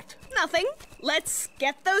that? Nothing. Let's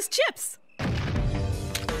get those chips.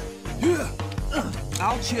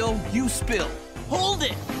 I'll chill, you spill. Hold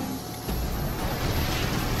it!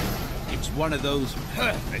 It's one of those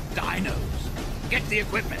perfect dinos. Get the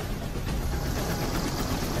equipment.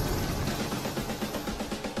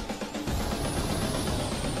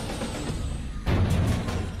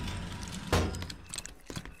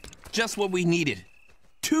 Just what we needed.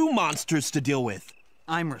 2 monsters to deal with.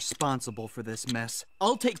 I'm responsible for this mess.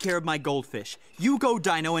 I'll take care of my goldfish. You go,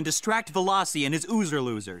 Dino, and distract Veloci and his oozer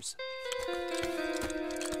losers.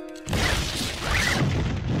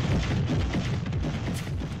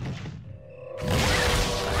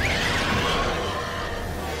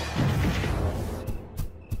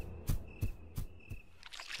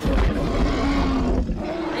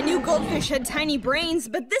 I knew goldfish had tiny brains,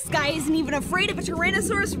 but this guy isn't even afraid of a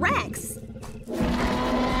Tyrannosaurus Rex.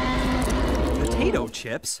 Potato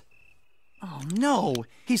chips? Oh no,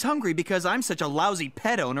 he's hungry because I'm such a lousy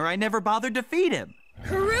pet owner I never bothered to feed him.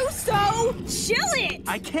 Caruso, chill it!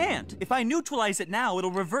 I can't. If I neutralize it now,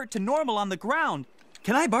 it'll revert to normal on the ground.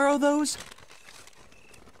 Can I borrow those?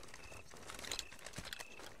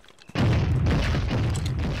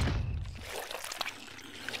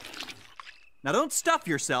 Now don't stuff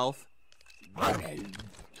yourself.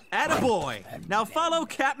 Attaboy! Now follow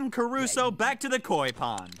Captain Caruso back to the koi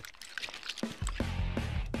pond.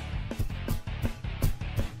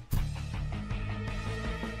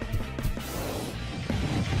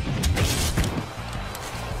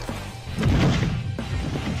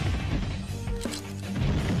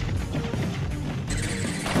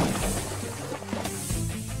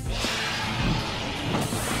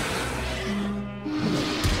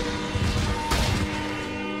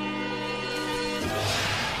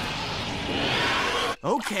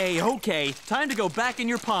 Okay. Time to go back in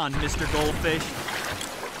your pond, Mr. Goldfish.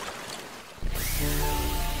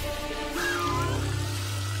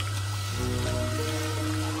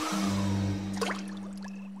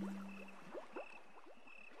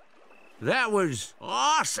 That was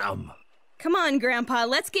awesome. Come on, Grandpa,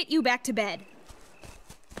 let's get you back to bed.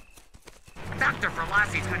 Dr.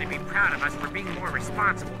 Veloci's going to be proud of us for being more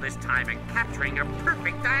responsible this time and capturing a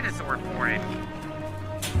perfect dinosaur for him.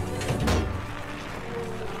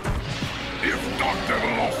 If Dr.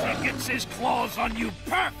 Veloci gets his claws on you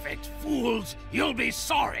perfect fools, you'll be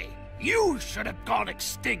sorry. You should have gone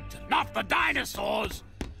extinct, not the dinosaurs.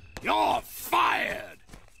 You're fired.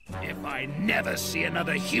 If I never see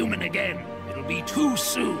another human again, it'll be too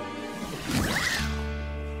soon.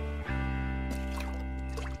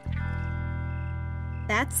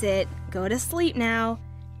 That's it. Go to sleep now.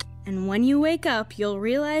 And when you wake up, you'll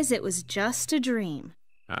realize it was just a dream.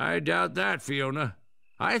 I doubt that, Fiona.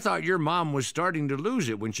 I thought your mom was starting to lose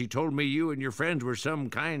it when she told me you and your friends were some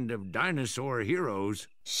kind of dinosaur heroes.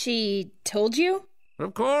 She told you?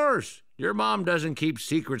 Of course. Your mom doesn't keep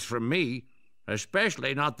secrets from me,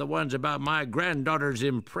 especially not the ones about my granddaughter's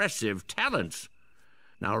impressive talents.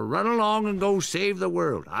 Now run along and go save the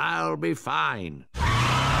world. I'll be fine.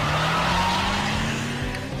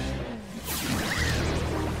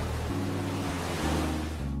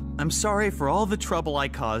 I'm sorry for all the trouble I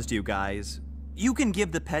caused you guys. You can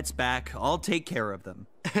give the pets back. I'll take care of them.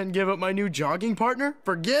 And give up my new jogging partner?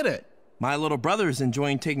 Forget it. My little brother is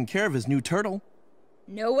enjoying taking care of his new turtle.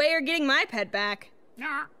 No way you're getting my pet back.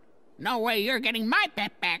 No way you're getting my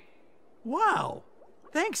pet back. Wow.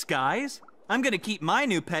 Thanks, guys. I'm gonna keep my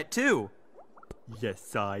new pet too.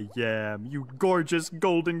 Yes, I am, you gorgeous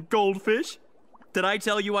golden goldfish. Did I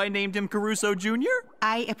tell you I named him Caruso Jr.?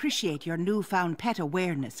 I appreciate your newfound pet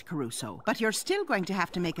awareness, Caruso, but you're still going to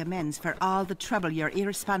have to make amends for all the trouble your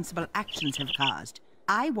irresponsible actions have caused.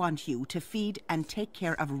 I want you to feed and take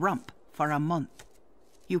care of Rump for a month.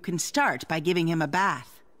 You can start by giving him a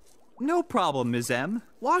bath. No problem, Ms. M.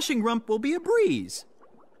 Washing Rump will be a breeze.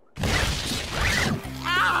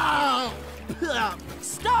 Ow!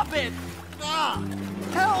 Stop it!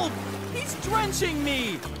 Help! He's drenching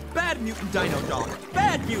me! Bad mutant dino dog.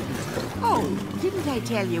 Bad mutant! Oh, didn't I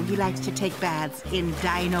tell you he likes to take baths in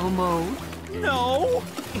dino mode? No!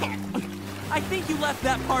 I think you left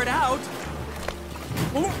that part out.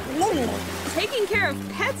 Taking care of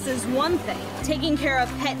pets is one thing. Taking care of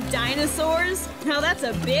pet dinosaurs? Now that's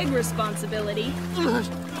a big responsibility.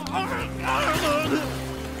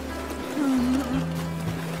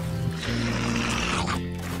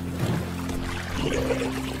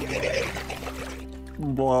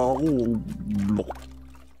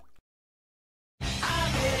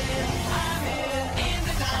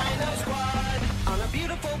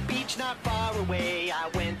 Not far away, I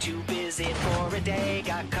went to visit for a day.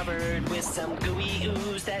 Got covered with some gooey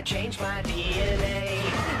ooze that changed my DNA.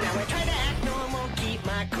 Now I try to act normal, keep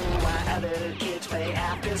my cool while other kids play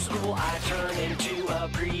after school. I turn into a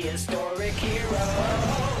prehistoric hero.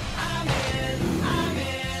 I'm in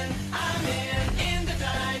the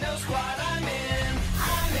Dino Squad. I'm in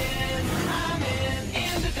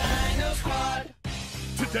the Dino Squad.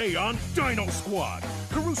 Today on Dino Squad,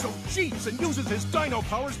 Caruso cheats and uses his dino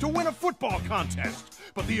powers to win a football contest.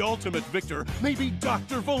 But the ultimate victor may be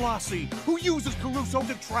Dr. Veloci, who uses Caruso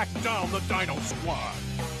to track down the Dino Squad.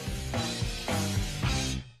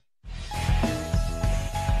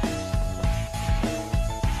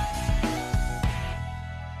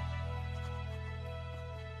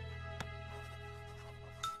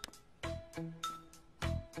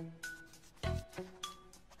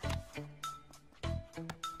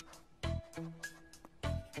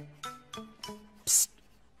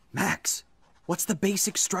 Max, what's the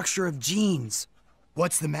basic structure of genes?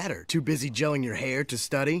 What's the matter? Too busy gelling your hair to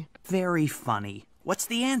study? Very funny. What's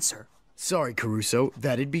the answer? Sorry, Caruso,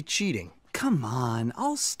 that'd be cheating. Come on,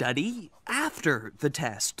 I'll study after the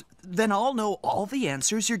test. Then I'll know all the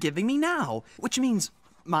answers you're giving me now, which means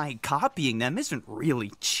my copying them isn't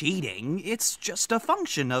really cheating. It's just a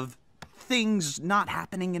function of things not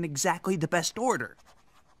happening in exactly the best order.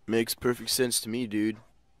 Makes perfect sense to me, dude.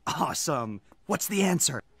 Awesome. What's the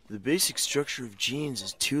answer? The basic structure of genes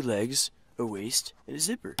is 2 legs, a waist, and a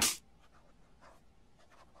zipper.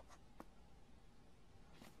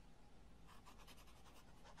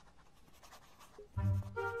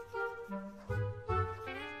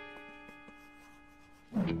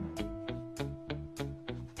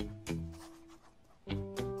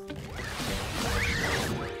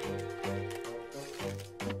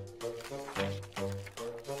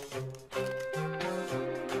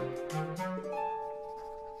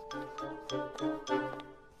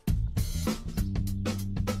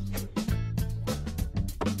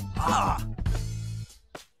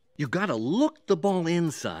 You gotta look the ball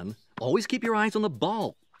in, son. Always keep your eyes on the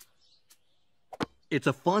ball. It's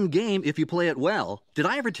a fun game if you play it well. Did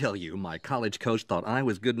I ever tell you my college coach thought I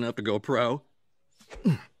was good enough to go pro?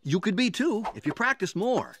 You could be too if you practice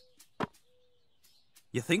more.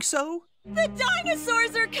 You think so? The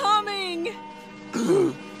dinosaurs are coming!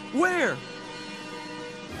 Where?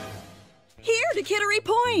 Here to Kittery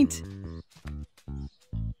Point.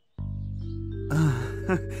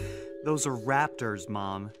 Those are Raptors,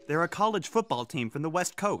 Mom. They're a college football team from the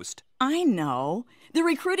West Coast. I know. They're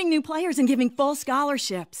recruiting new players and giving full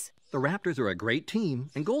scholarships. The Raptors are a great team,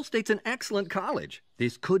 and Gold State's an excellent college.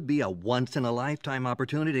 This could be a once-in-a-lifetime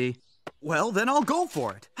opportunity. Well, then I'll go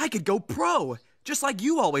for it. I could go pro, just like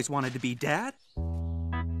you always wanted to be, Dad.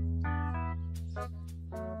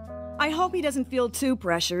 I hope he doesn't feel too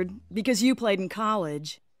pressured, because you played in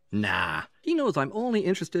college. Nah, he knows I'm only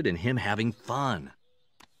interested in him having fun.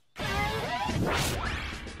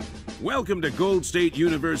 Welcome to Gold State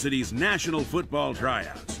University's National Football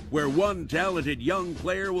Tryouts, where one talented young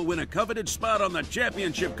player will win a coveted spot on the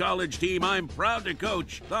championship college team I'm proud to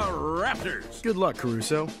coach, the Raptors. Good luck,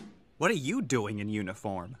 Caruso. What are you doing in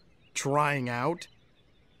uniform? Trying out.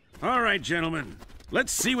 All right, gentlemen,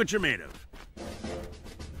 let's see what you're made of.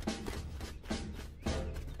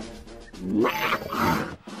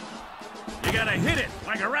 You gotta hit it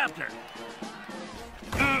like a raptor.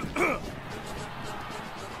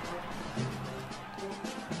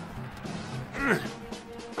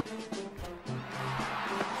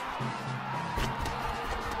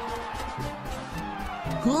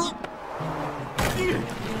 Oh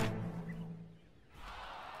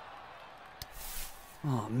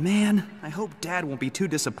man, I hope Dad won't be too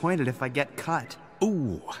disappointed if I get cut.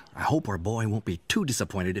 Ooh, I hope our boy won't be too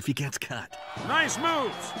disappointed if he gets cut. Nice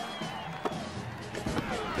moves!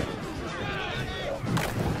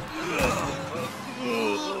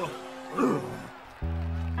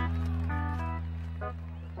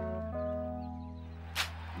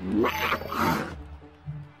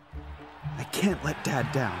 I can't let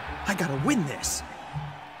Dad down. I gotta win this.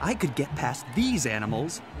 I could get past these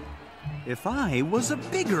animals if I was a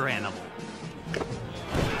bigger animal.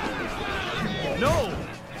 No!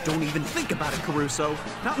 Don't even think about it, Caruso.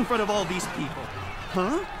 Not in front of all these people.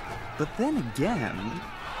 Huh? But then again,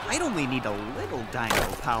 I'd only need a little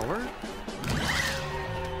dino power.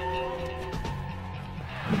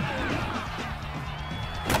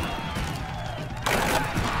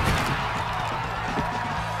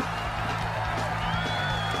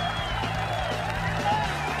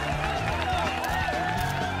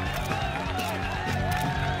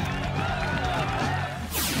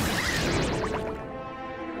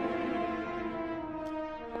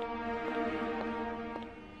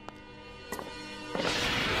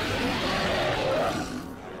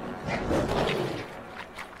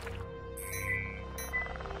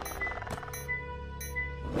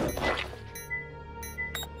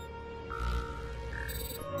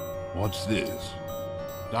 What's this?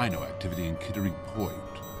 Dino activity in Kittery Point.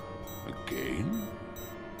 Again?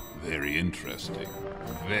 Very interesting.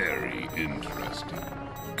 Very interesting.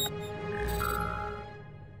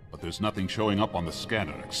 But there's nothing showing up on the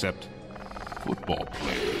scanner except football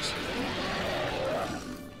players.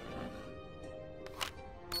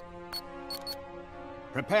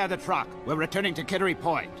 Prepare the truck. We're returning to Kittery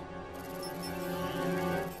Point.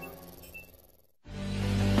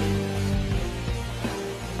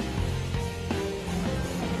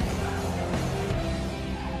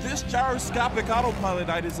 This gyroscopic autopilot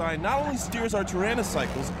I designed not only steers our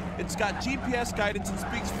Tyrannocycles, it's got GPS guidance and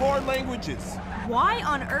speaks 4 languages. Why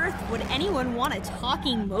on earth would anyone want a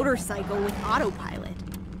talking motorcycle with autopilot?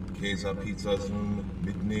 Käse Pizza Zoom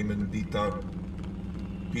mitnehmen Dieter.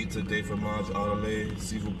 Pizza de fromage à la lait,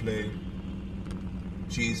 s'il vous plaît.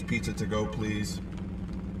 Cheese pizza to go, please.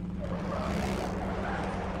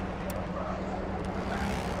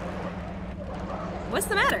 What's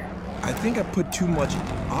the matter? I think I put too much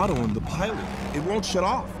auto in the pilot. It won't shut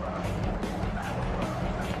off.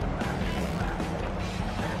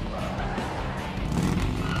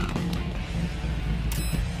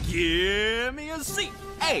 Give me a C,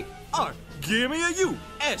 A, R. Give me a U,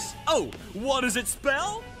 S, O. What does it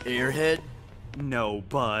spell? Airhead? No,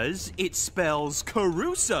 Buzz. It spells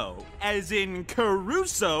Caruso, as in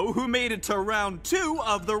Caruso, who made it to round 2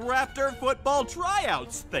 of the Raptor football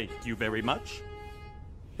tryouts. Thank you very much.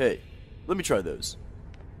 Hey, let me try those.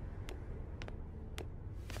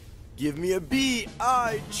 Give me a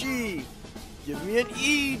B-I-G. Give me an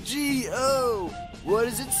E-G-O. What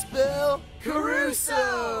does it spell?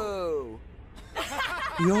 Caruso!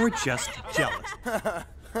 You're just jealous.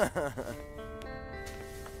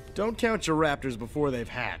 Don't count your raptors before they've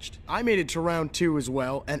hatched. I made it to round 2 as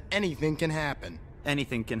well, and anything can happen.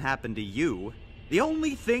 Anything can happen to you. The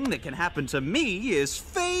only thing that can happen to me is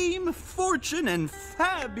fame, fortune, and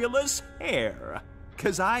fabulous hair.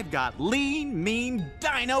 'Cause I've got lean, mean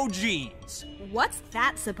dino genes. What's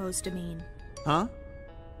that supposed to mean? Huh?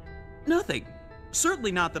 Nothing.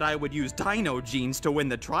 Certainly not that I would use dino genes to win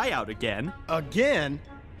the tryout again. Again?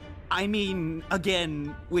 I mean,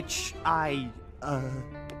 again, which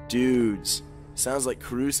Dudes, sounds like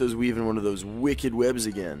Caruso's weaving one of those wicked webs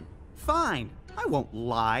again. Fine, I won't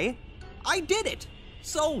lie. I did it.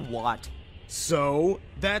 So what? So,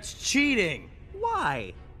 that's cheating.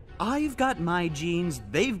 Why? I've got my genes,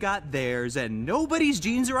 they've got theirs, and nobody's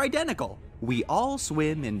genes are identical. We all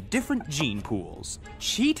swim in different gene pools.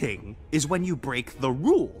 Cheating is when you break the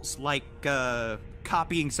rules, like,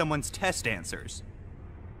 copying someone's test answers.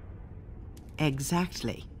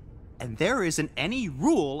 Exactly. And there isn't any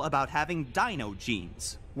rule about having dino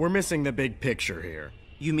genes. We're missing the big picture here.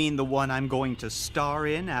 You mean the one I'm going to star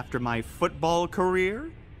in after my football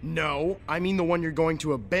career? No, I mean the one you're going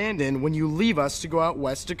to abandon when you leave us to go out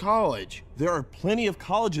west to college. There are plenty of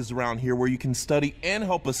colleges around here where you can study and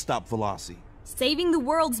help us stop Veloci. Saving the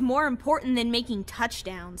world's more important than making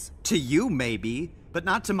touchdowns. To you, maybe, but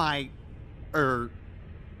not to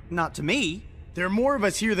not to me. There are more of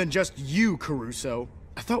us here than just you, Caruso.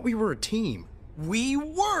 I thought we were a team. We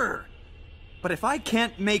were! But if I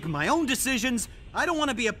can't make my own decisions, I don't want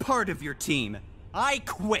to be a part of your team. I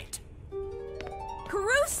quit.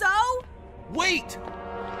 Caruso! Wait!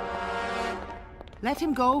 Let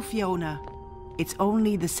him go, Fiona. It's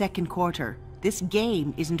only the second quarter. This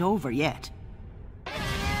game isn't over yet.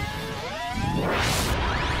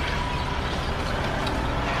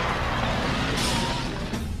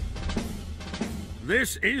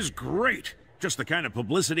 This is great. Just the kind of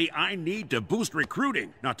publicity I need to boost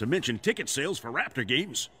recruiting, not to mention ticket sales for Raptor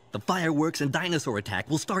games. The fireworks and dinosaur attack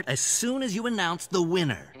will start as soon as you announce the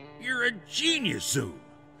winner. You're a genius, Zoom.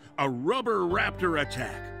 A rubber raptor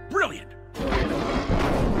attack. Brilliant.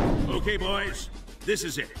 Okay, boys, this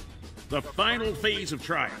is it. The final phase of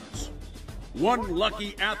trials. One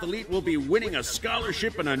lucky athlete will be winning a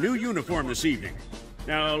scholarship and a new uniform this evening.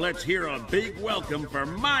 Now let's hear a big welcome for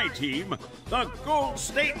my team, the Gold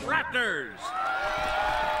State Raptors.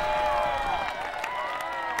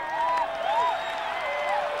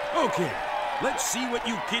 Okay, let's see what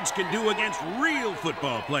you kids can do against real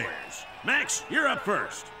football players. Max, you're up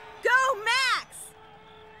first. Go, Max!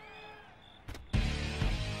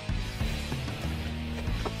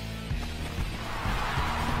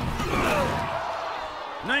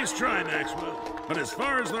 Nice try, Maxwell. But as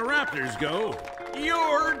far as the Raptors go,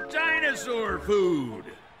 you're dinosaur food.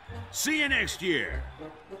 See you next year.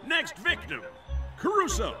 Next victim,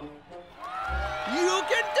 Caruso. You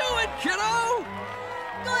can do it, kiddo!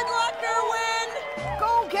 Good luck, Erwin!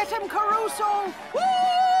 Go get him, Caruso!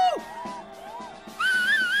 Woo!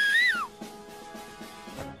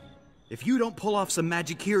 If you don't pull off some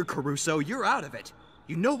magic here, Caruso, you're out of it.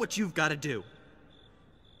 You know what you've got to do.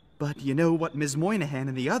 But you know what Ms. Moynihan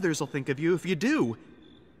and the others will think of you if you do.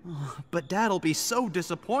 Oh, but Dad'll be so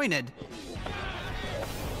disappointed.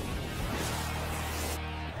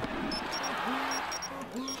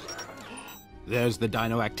 There's the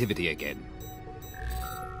dino activity again.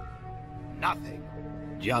 Nothing.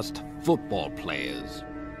 Just football players.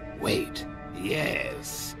 Wait.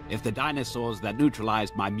 Yes. If the dinosaurs that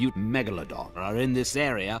neutralized my mutant megalodon are in this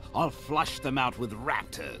area, I'll flush them out with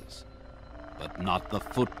raptors. But not the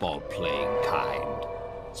football-playing kind.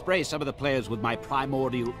 Spray some of the players with my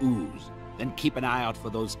primordial ooze, then keep an eye out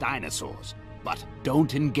for those dinosaurs. But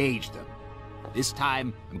don't engage them. This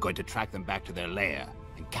time, I'm going to track them back to their lair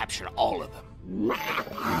and capture all of them.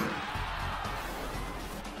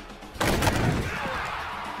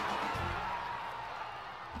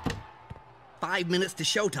 5 minutes to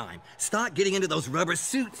showtime. Start getting into those rubber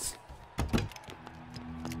suits.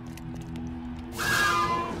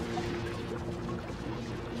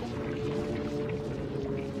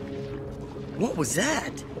 What was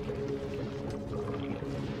that?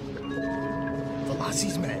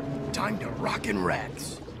 Veloci's men. Time to rockin'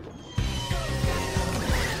 Rex.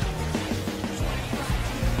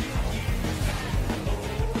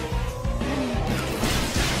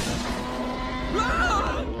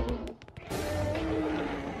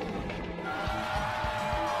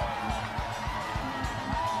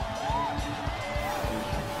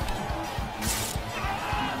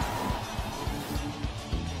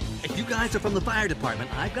 If you guys are from the fire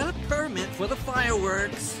department, I've got a permit for the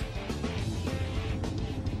fireworks.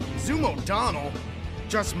 Zoom O'Donnell?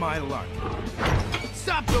 Just my luck.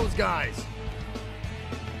 Stop those guys!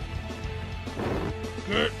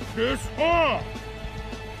 Get this off!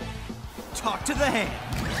 Talk to the hand.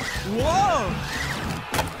 Whoa!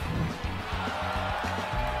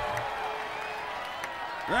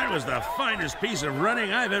 That was the finest piece of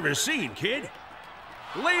running I've ever seen, kid.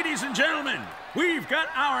 Ladies and gentlemen, we've got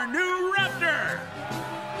our new Raptor!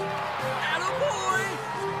 Attaboy!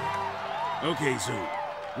 Okay, Zoo.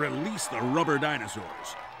 Release the rubber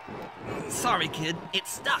dinosaurs. Sorry, kid.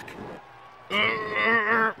 It's stuck.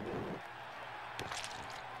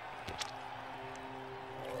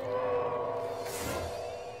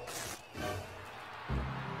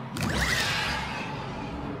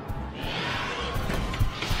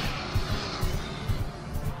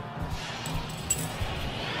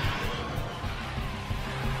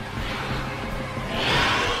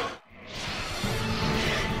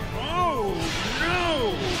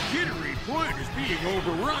 Kittery Point is being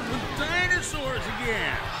overrun with dinosaurs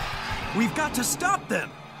again! We've got to stop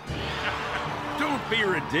them! Don't be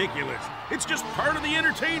ridiculous. It's just part of the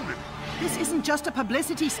entertainment. This isn't just a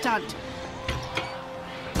publicity stunt.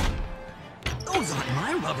 Those aren't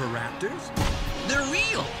my rubber raptors. They're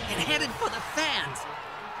real and headed for the fans.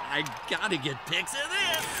 I gotta get pics of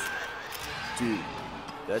this. Dude,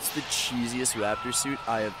 that's the cheesiest raptor suit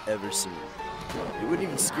I have ever seen. It wouldn't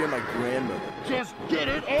even scare my grandmother. Just get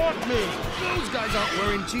it off me! Those guys aren't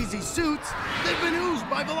wearing cheesy suits. They've been oozed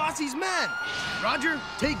by Veloci's men. Roger,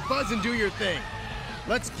 take Buzz and do your thing.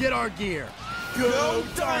 Let's get our gear. Go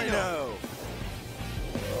Dino!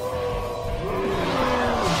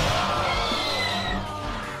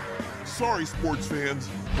 sorry, sports fans,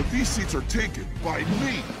 but these seats are taken by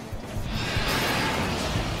me.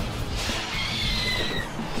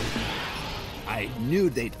 I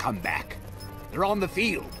knew they'd come back. They're on the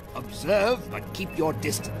field. Observe, but keep your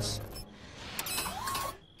distance.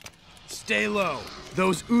 Stay low.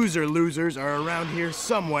 Those oozer losers are around here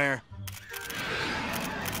somewhere.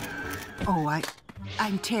 Oh,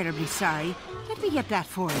 I'm terribly sorry. Let me get that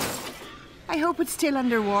for you. I hope it's still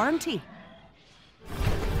under warranty.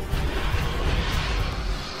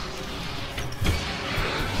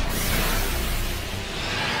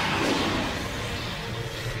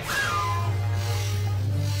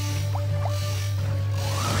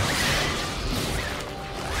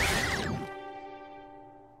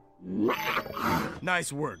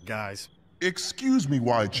 Nice work, guys. Excuse me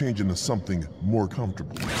while I change into something more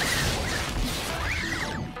comfortable.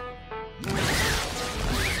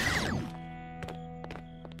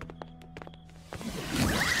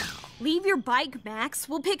 Leave your bike, Max.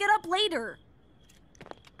 We'll pick it up later.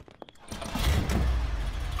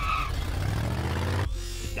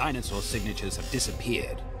 The dinosaur signatures have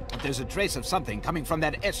disappeared, but there's a trace of something coming from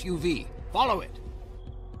that SUV. Follow it.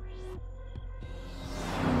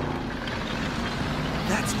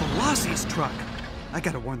 That's Veloci's truck. I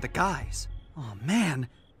gotta warn the guys. Oh man,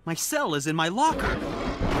 my cell is in my locker.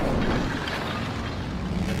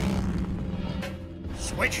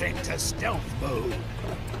 Switching to stealth mode.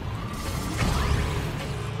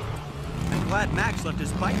 I'm glad Max left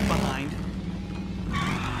his bike behind.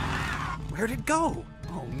 Where'd it go?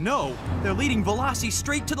 Oh no, they're leading Veloci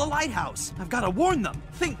straight to the lighthouse. I've gotta warn them.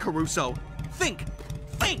 Think, Caruso. Think.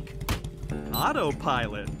 Think.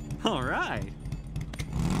 Autopilot. All right.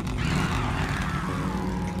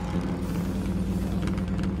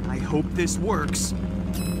 I hope this works.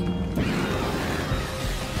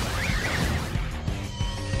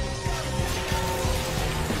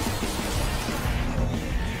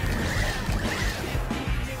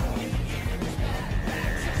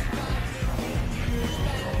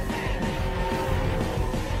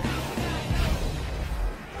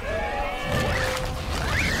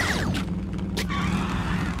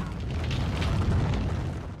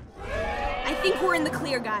 I think we're in the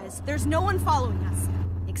clear, guys. There's no one following us.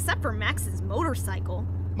 Except for Max's motorcycle.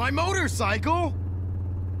 My motorcycle?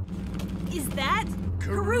 Is that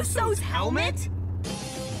Caruso's helmet?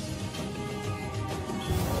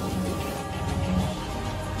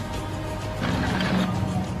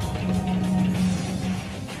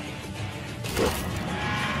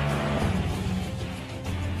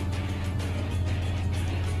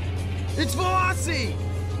 It's Veloci!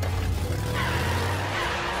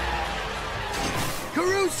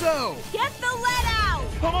 Caruso! Get the lead out!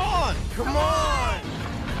 Come on! Come on!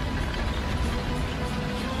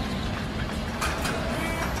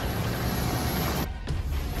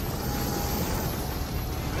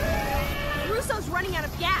 Caruso's running out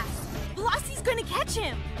of gas. Veloci's gonna catch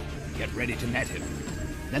him. Get ready to net him.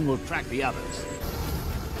 Then we'll track the others.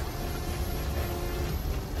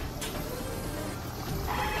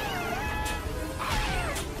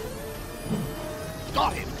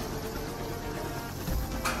 Got him!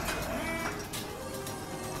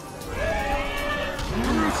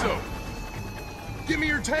 Caruso! Give me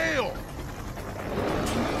your tail!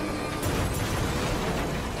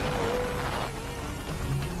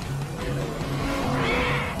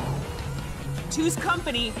 Two's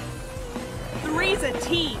company. Three's a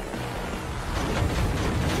team.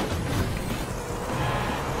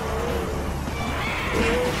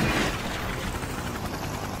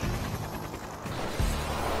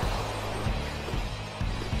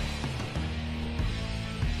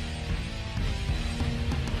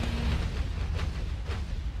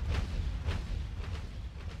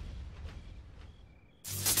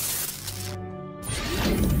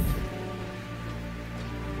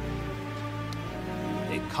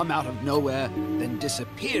 Come out of nowhere, then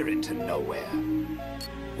disappear into nowhere.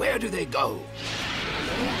 Where do they go?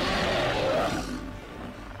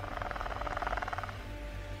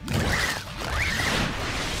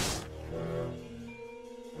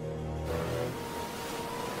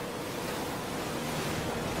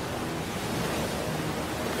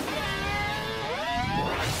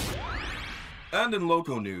 And in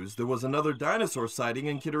local news, there was another dinosaur sighting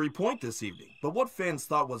in Kittery Point this evening. But what fans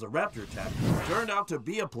thought was a raptor attack turned out to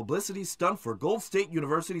be a publicity stunt for Gold State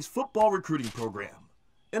University's football recruiting program.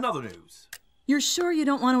 In other news... You're sure you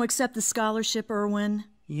don't want to accept the scholarship, Irwin?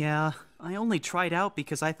 Yeah, I only tried out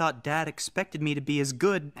because I thought Dad expected me to be as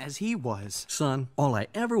good as he was. Son, all I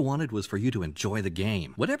ever wanted was for you to enjoy the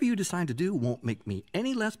game. Whatever you decide to do won't make me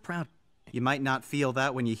any less proud. You might not feel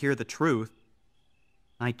that when you hear the truth.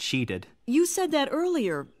 I cheated. You said that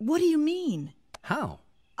earlier. What do you mean? How?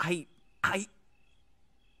 I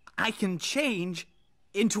can change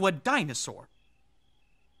into a dinosaur.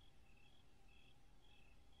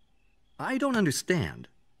 I don't understand.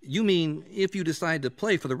 You mean if you decide to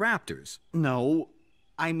play for the Raptors? No,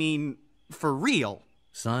 I mean for real.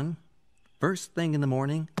 Son, first thing in the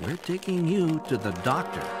morning, we're taking you to the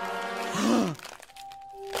doctor.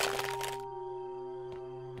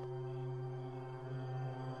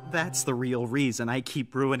 That's the real reason I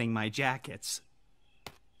keep ruining my jackets.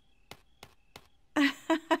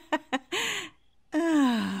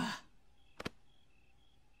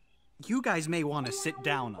 You guys may want to sit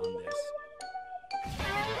down on this.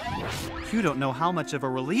 You don't know how much of a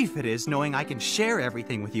relief it is knowing I can share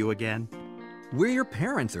everything with you again. We're your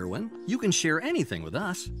parents, Erwin. You can share anything with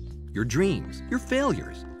us. Your dreams, your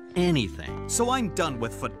failures, anything. So I'm done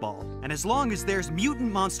with football, and as long as there's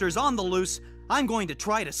mutant monsters on the loose, I'm going to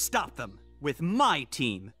try to stop them with my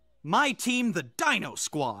team. My team, the Dino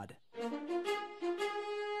Squad.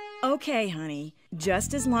 Okay, honey.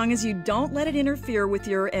 Just as long as you don't let it interfere with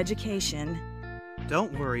your education.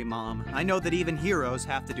 Don't worry, Mom. I know that even heroes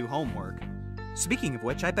have to do homework. Speaking of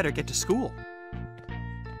which, I better get to school.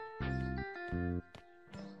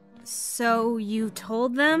 So you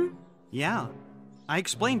told them? Yeah. I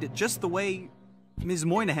explained it just the way Ms.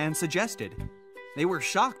 Moynihan suggested. They were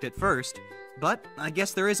shocked at first, but I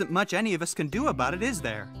guess there isn't much any of us can do about it, is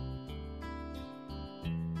there?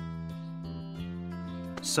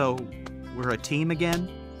 So, we're a team again?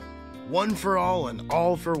 One for all and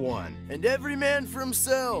all for one. And every man for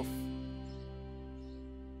himself.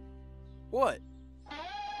 What?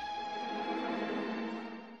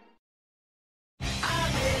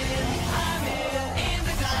 I'm in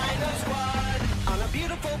the Dino Squad. On a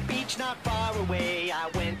beautiful beach not far away, I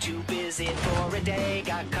went to visit for a day.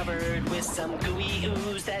 Got covered with some gooey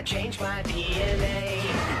ooze that changed my DNA.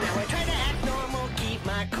 Now I try to act normal, keep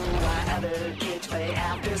my cool while other kids play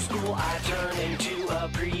after school. I turn into a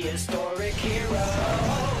prehistoric hero.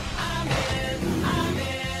 I'm in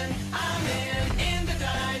the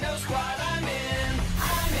Dino Squad. I'm in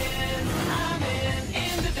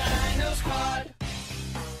the Dino Squad.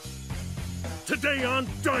 Today on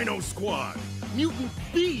Dino Squad, mutant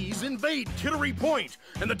bees invade Kittery Point,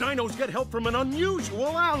 and the dinos get help from an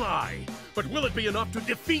unusual ally. But will it be enough to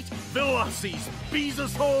defeat Veloci's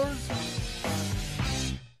Beezosaurs?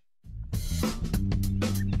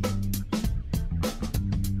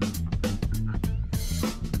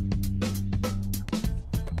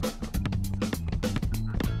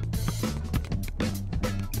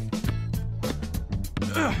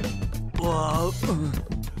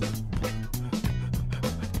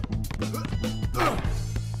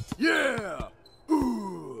 Yeah!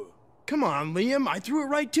 Come on, Liam, I threw it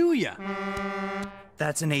right to you.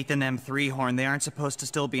 That's an 8th and M3 horn. They aren't supposed to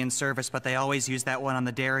still be in service, but they always use that one on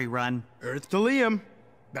the dairy run. Earth to Liam.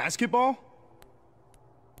 Basketball?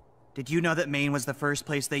 Did you know that Maine was the first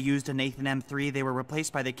place they used an 8th and M3? They were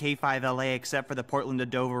replaced by the K5LA except for the Portland to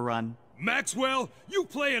Dover run. Maxwell, you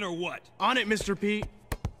playing or what? On it, Mr. Pete.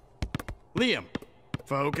 Liam,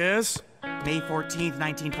 focus. May 14th,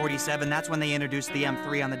 1947, that's when they introduced the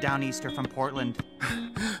M3 on the Downeaster from Portland.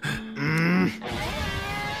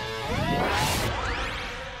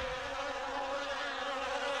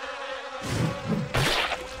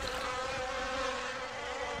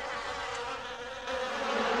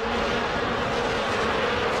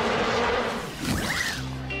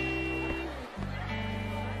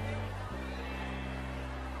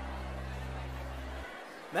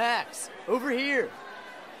 Max, over here.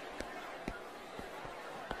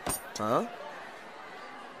 Huh?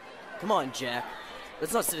 Come on, Jack.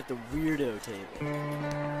 Let's not sit at the weirdo table.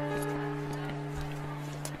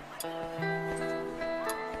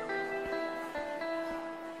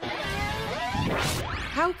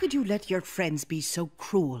 How could you let your friends be so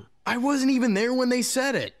cruel? I wasn't even there when they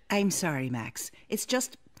said it. I'm sorry, Max. It's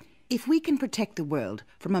just, if we can protect the world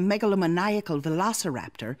from a megalomaniacal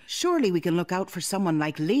velociraptor, surely we can look out for someone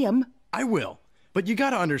like Liam. I will. But you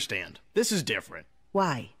gotta understand, this is different.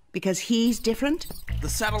 Why? Because he's different? The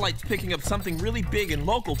satellite's picking up something really big and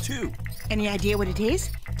local, too. Any idea what it is?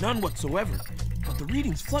 None whatsoever. But the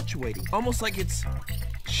reading's fluctuating, almost like it's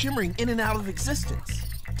shimmering in and out of existence.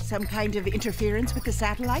 Some kind of interference with the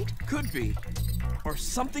satellite? Could be. Or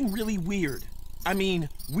something really weird. I mean,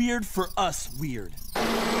 weird for us weird.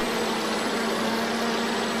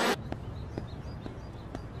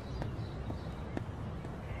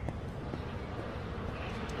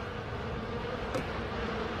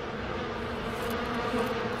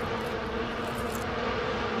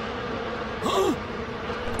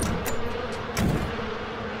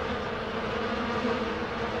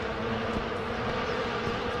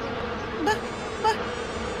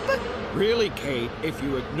 Really, Kate, if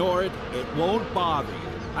you ignore it, it won't bother you.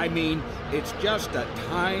 I mean, it's just a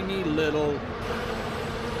tiny little...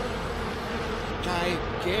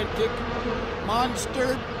 gigantic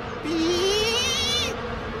monster bee!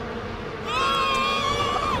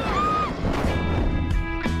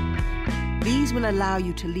 These will allow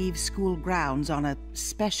you to leave school grounds on a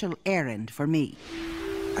special errand for me.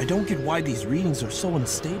 I don't get why these readings are so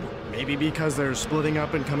unstable. Maybe because they're splitting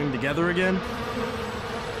up and coming together again?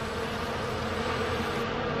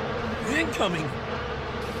 Incoming!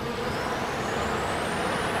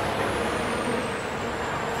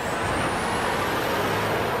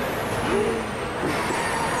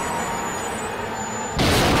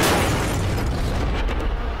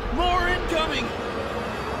 More incoming!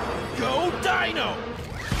 Go Dino!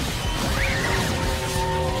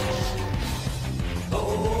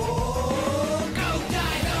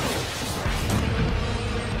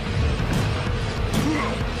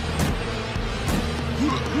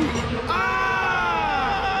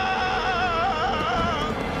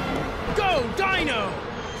 Go, Dino!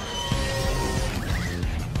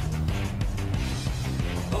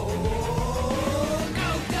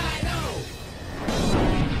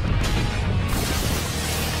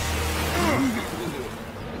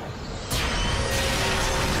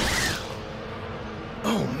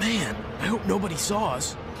 Oh man, I hope nobody saw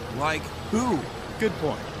us. Like who? Good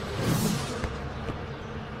point.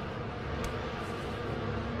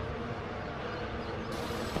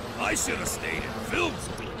 I should have stayed in film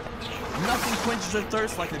school. Nothing quenches your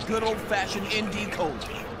thirst like a good old-fashioned ND Cola.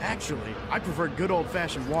 Actually, I prefer good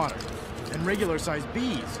old-fashioned water and regular-sized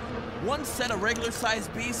bees. One set of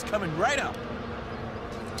regular-sized bees coming right up.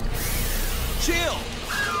 Chill!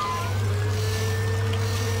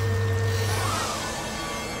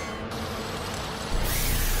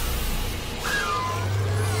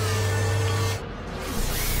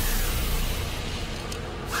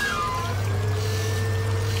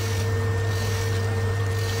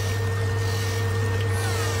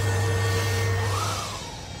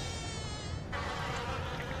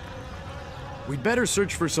 We'd better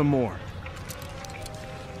search for some more.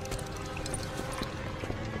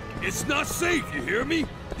 It's not safe, you hear me?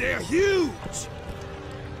 They're huge!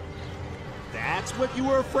 That's what you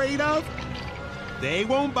were afraid of? They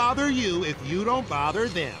won't bother you if you don't bother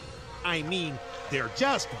them. I mean, they're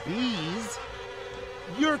just bees.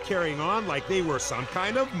 You're carrying on like they were some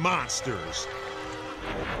kind of monsters.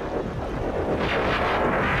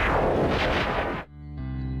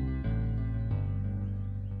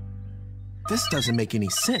 This doesn't make any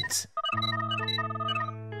sense.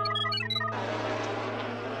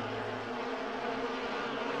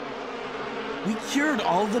 We cured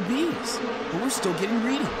all the bees, but we're still getting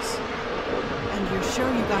readings. And you're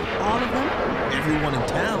sure you got all of them? Everyone in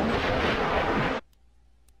town.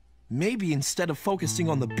 Maybe instead of focusing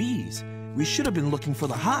on the bees, we should have been looking for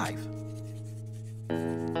the hive.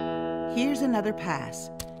 Here's another pass.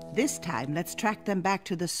 This time, let's track them back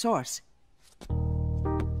to the source.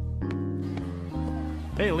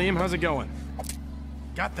 Hey, Liam, how's it going?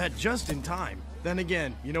 Got that just in time. Then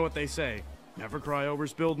again, you know what they say. Never cry over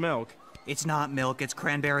spilled milk. It's not milk, it's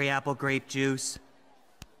cranberry apple grape juice.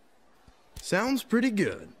 Sounds pretty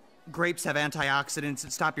good. Grapes have antioxidants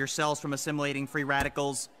that stop your cells from assimilating free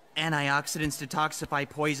radicals. Antioxidants detoxify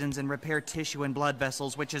poisons and repair tissue and blood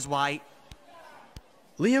vessels, which is why...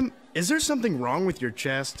 Liam, is there something wrong with your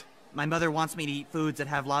chest? My mother wants me to eat foods that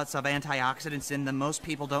have lots of antioxidants in them. Most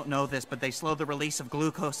people don't know this, but they slow the release of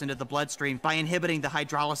glucose into the bloodstream by inhibiting the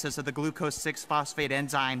hydrolysis of the glucose 6-phosphate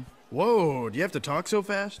enzyme. Whoa, do you have to talk so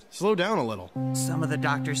fast? Slow down a little. Some of the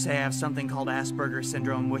doctors say I have something called Asperger's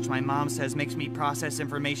syndrome, which my mom says makes me process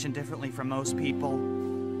information differently from most people.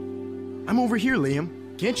 I'm over here,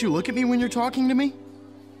 Liam. Can't you look at me when you're talking to me?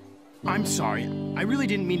 I'm sorry. I really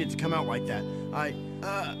didn't mean it to come out like that.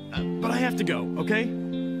 But I have to go, okay?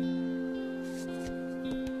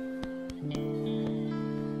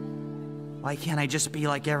 Why can't I just be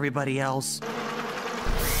like everybody else?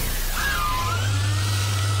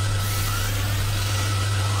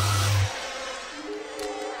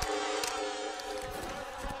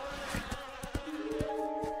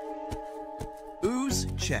 Ooze,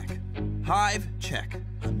 check. Hive, check.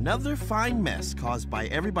 Another fine mess caused by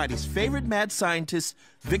everybody's favorite mad scientist,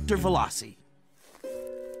 Victor Veloci.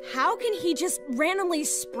 How can he just randomly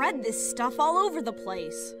spread this stuff all over the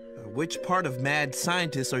place? Which part of mad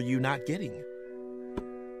scientist are you not getting?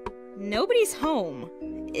 Nobody's home.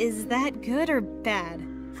 Is that good or bad?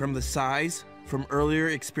 From the size, from earlier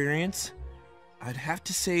experience, I'd have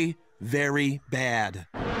to say very bad.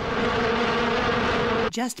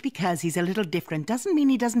 Just because he's a little different doesn't mean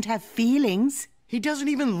he doesn't have feelings. He doesn't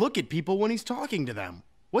even look at people when he's talking to them.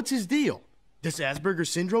 What's his deal? This Asperger's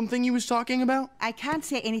syndrome thing he was talking about? I can't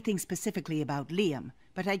say anything specifically about Liam,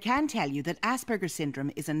 but I can tell you that Asperger's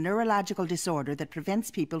syndrome is a neurological disorder that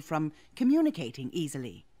prevents people from communicating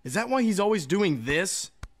easily. Is that why he's always doing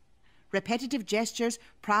this? Repetitive gestures,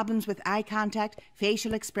 problems with eye contact,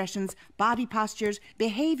 facial expressions, body postures,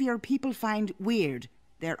 behavior people find weird.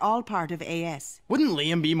 They're all part of AS. Wouldn't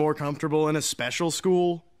Liam be more comfortable in a special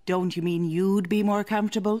school? Don't you mean you'd be more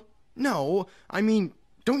comfortable? No, I mean,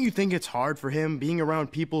 don't you think it's hard for him being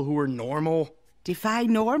around people who are normal?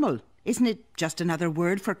 Define normal. Isn't it just another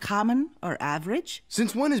word for common or average?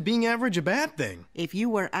 Since when is being average a bad thing? If you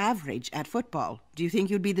were average at football, do you think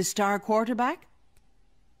you'd be the star quarterback?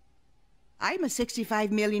 I'm a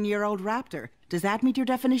 65-million-year-old raptor. Does that meet your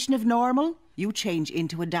definition of normal? You change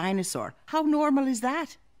into a dinosaur. How normal is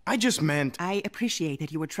that? I just meant... I appreciate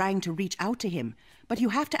that you were trying to reach out to him, but you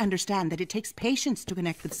have to understand that it takes patience to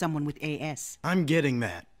connect with someone with AS. I'm getting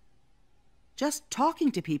that. Just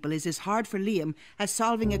talking to people is as hard for Liam as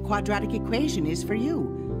solving a quadratic equation is for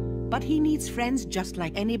you. But he needs friends just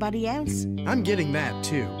like anybody else. I'm getting that,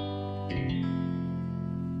 too.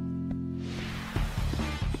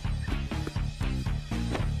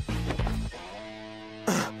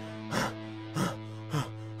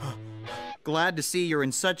 Glad to see you're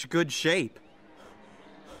in such good shape.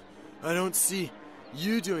 I don't see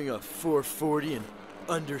you doing a 440 and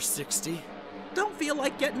under 60. Don't feel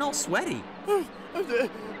like getting all sweaty.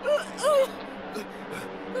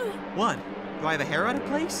 What? Do I have a hair out of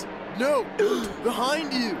place? No!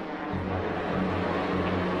 Behind you!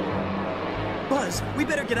 Buzz, we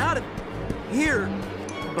better get out of here.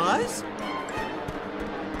 Buzz?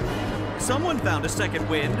 Someone found a second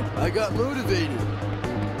wind. I got motivated.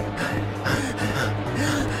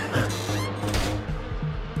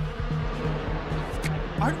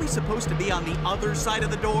 Aren't we supposed to be on the other side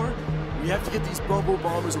of the door? We have to get these bubble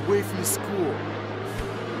bombers away from the school.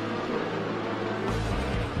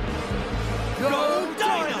 Go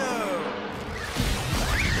Dino!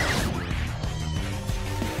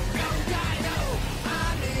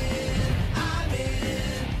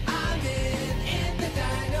 In the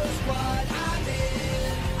Dino Squad. I'm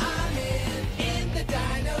in the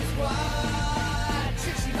Dino Squad.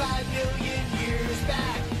 65 million years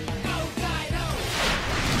back. Go Dino!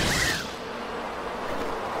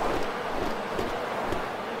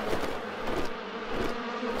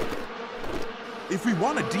 If we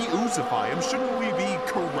want to de-oozify them, shouldn't we be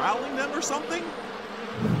corralling them or something?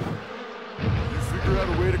 You figure out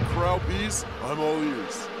a way to corral bees, I'm all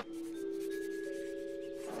ears.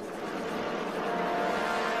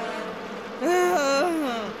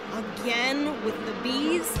 Again with the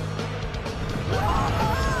bees?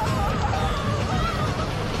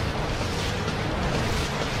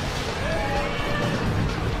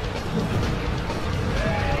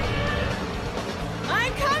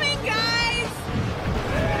 I'm coming, guys!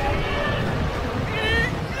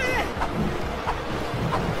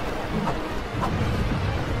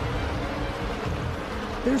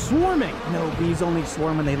 They're swarming! No, bees only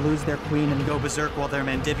swarm when they lose their queen and go berserk while their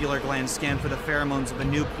mandibular glands scan for the pheromones of a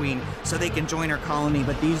new queen so they can join her colony.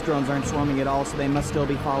 But these drones aren't swarming at all, so they must still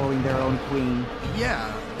be following their own queen.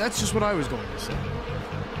 Yeah, that's just what I was going to say.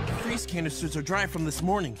 Freeze canisters are dry from this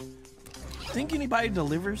morning. Think anybody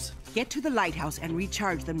delivers? Get to the lighthouse and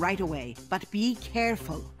recharge them right away, but be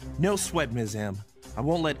careful. No sweat, Ms. M. I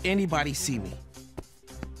won't let anybody see me.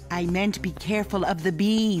 I meant be careful of the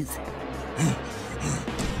bees.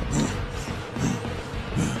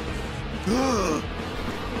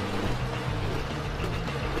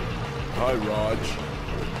 Hi, Raj.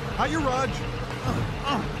 Hiya, Raj.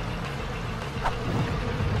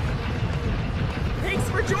 Thanks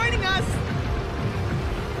for joining us!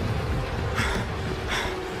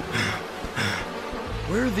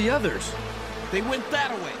 Where are the others? They went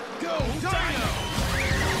that way. Go, Dino!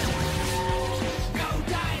 Go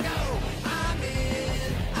Dino! I'm in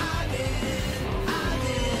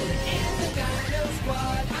the Dino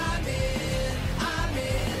Squad. I'm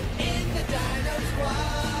in the Dino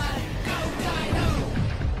Squad. Go Dino!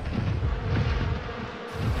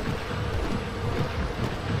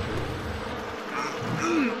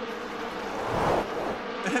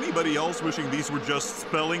 Anybody else wishing these were just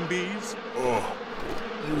spelling bees? Oh,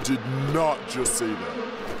 you did not just say that.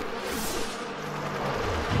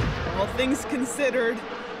 All things considered,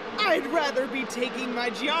 I'd rather be taking my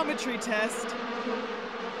geometry test.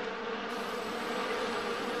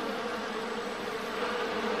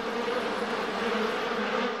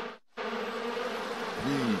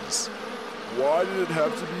 Bees. Why did it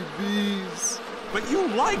have to be bees? But you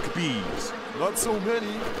like bees. Not so many,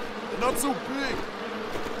 and not so big,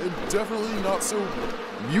 and definitely not so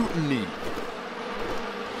mutiny.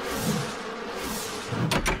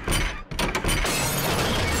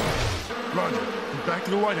 Roger. Get back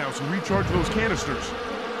to the lighthouse and recharge those canisters.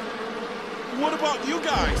 What about you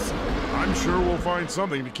guys? I'm sure we'll find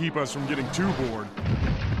something to keep us from getting too bored.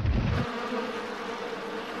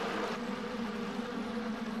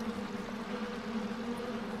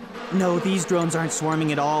 No, these drones aren't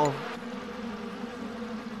swarming at all.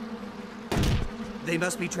 They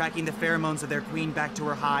must be tracking the pheromones of their queen back to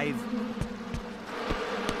her hive.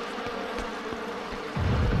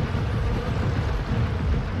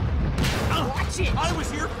 Watch it! I was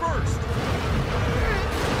here first!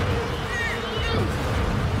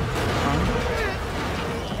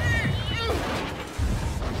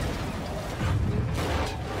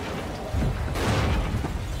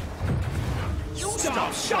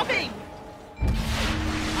 Stop shoving!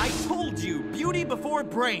 I told you, beauty before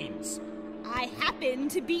brains. I happen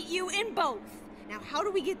to beat you in both. Now how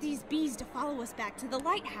do we get these bees to follow us back to the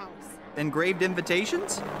lighthouse? Engraved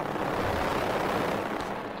invitations?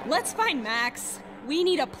 Let's find Max. We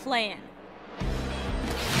need a plan.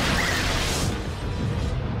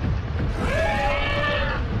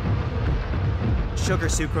 Sugar,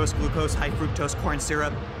 sucrose, glucose, high fructose corn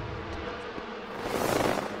syrup.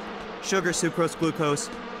 Sugar, sucrose, glucose.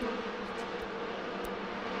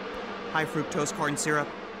 High fructose corn syrup.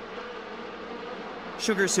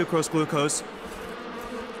 Sugar, sucrose, glucose.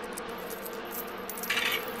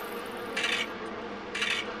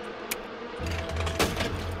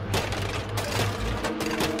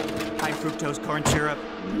 High fructose corn syrup.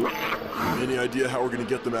 Any idea how we're gonna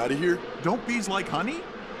get them out of here? Don't bees like honey?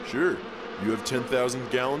 Sure. You have 10,000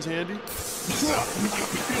 gallons handy?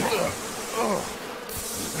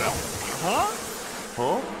 Huh?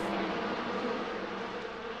 Huh?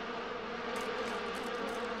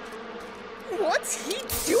 What's he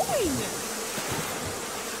doing?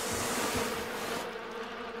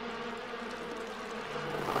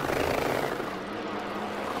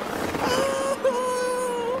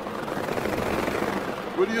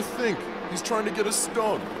 What do you think? He's trying to get us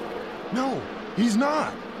stung. No, he's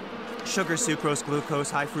not. Sugar, sucrose,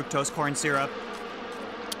 glucose, high fructose corn syrup.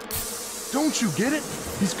 Don't you get it?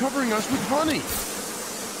 He's covering us with honey.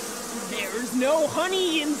 There's no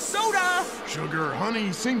honey in soda! Sugar,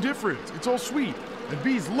 honey, same difference. It's all sweet, and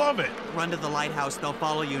bees love it. Run to the lighthouse, they'll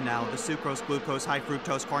follow you now. The sucrose, glucose, high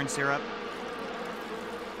fructose corn syrup.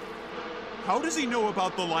 How does he know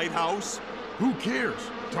about the lighthouse? Who cares?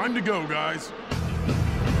 Time to go, guys.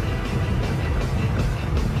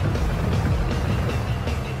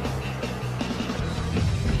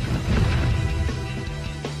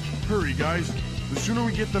 Hurry, guys. The sooner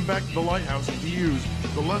we get them back to the lighthouse and DUs,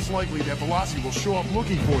 the less likely that Veloci will show up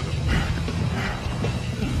looking for them.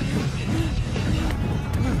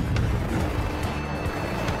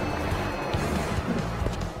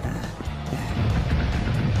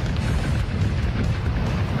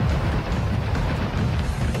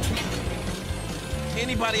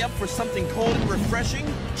 Anybody up for something cold and refreshing?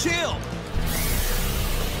 Chill!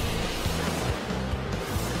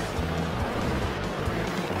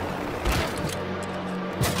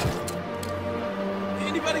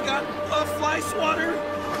 Anybody got a fly swatter?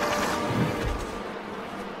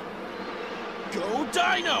 Go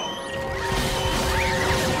Dino!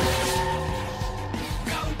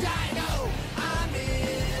 Go Dino! I'm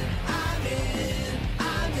in, I'm in,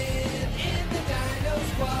 I'm in the Dino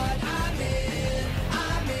Squad. I'm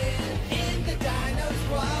in the Dino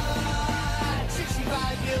Squad.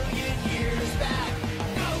 65 million years back.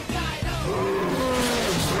 Go Dino!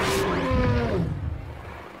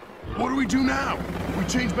 What do we do now? We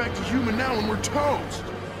change back to human now and we're toast.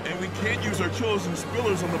 And we can't use our chillers and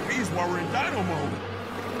spillers on the bees while we're in dino mode.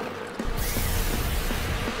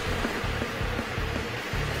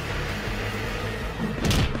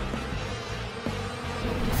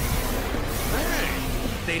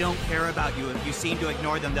 They don't care about you. If you seem to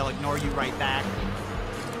ignore them, they'll ignore you right back.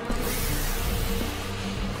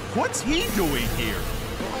 What's he doing here?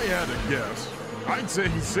 If I had to guess, I'd say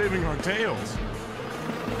he's saving our tails.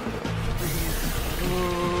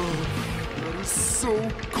 That is so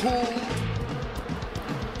cold.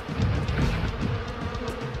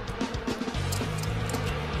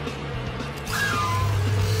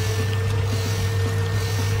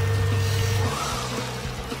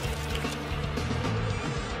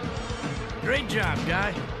 Great job,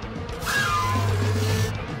 guy.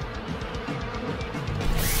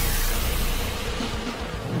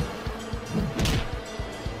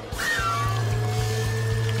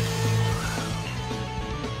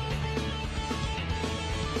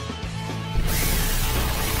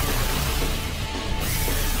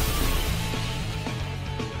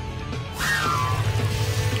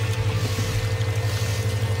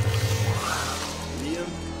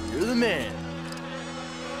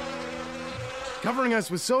 Covering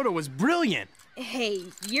us with soda was brilliant. Hey,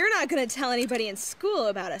 you're not gonna tell anybody in school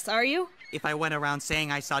about us, are you? If I went around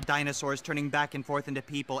saying I saw dinosaurs turning back and forth into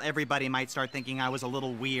people, everybody might start thinking I was a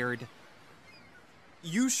little weird.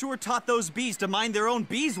 You sure taught those bees to mind their own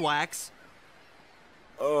beeswax.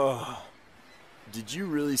 Did you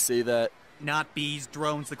really say that? Not bees,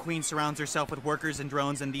 drones. The Queen surrounds herself with workers and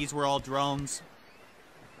drones, and these were all drones.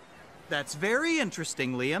 That's very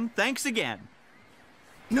interesting, Liam. Thanks again.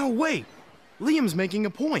 No, wait. Liam's making a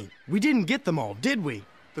point. We didn't get them all, did we?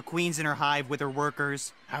 The Queen's in her hive with her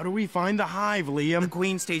workers. How do we find the hive, Liam? The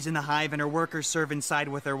Queen stays in the hive and her workers serve inside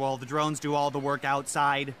with her while the drones do all the work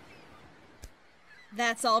outside.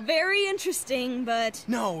 That's all very interesting, but...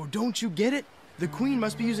 No, don't you get it? The Queen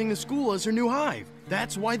must be using the school as her new hive.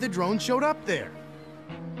 That's why the drone showed up there.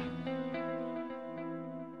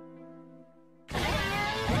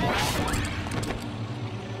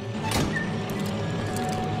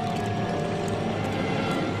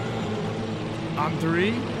 On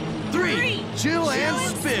three. Chill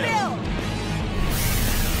and spill.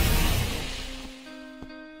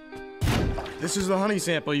 This is the honey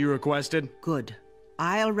sample you requested. Good.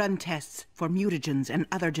 I'll run tests for mutagens and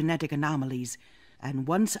other genetic anomalies, and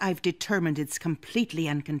once I've determined it's completely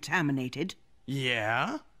uncontaminated...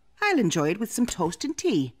 Yeah? I'll enjoy it with some toast and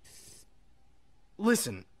tea.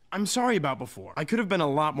 Listen, I'm sorry about before. I could have been a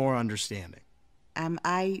lot more understanding. Am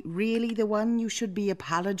I really the one you should be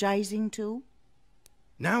apologizing to?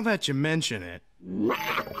 Now that you mention it...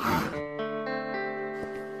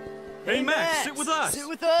 Hey, Max, sit with us! Sit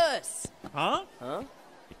with us! Huh?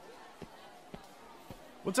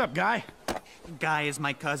 What's up, Guy? Guy is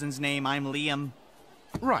my cousin's name. I'm Liam.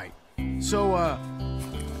 Right. So,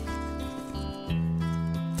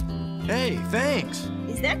 Hey, thanks.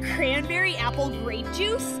 Is that cranberry apple grape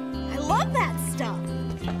juice? I love that stuff.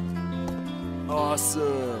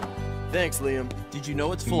 Awesome. Thanks, Liam. Did you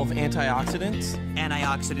know it's full of antioxidants?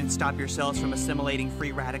 Antioxidants stop your cells from assimilating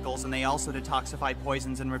free radicals, and they also detoxify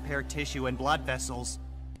poisons and repair tissue and blood vessels.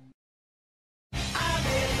 I'm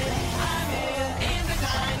in the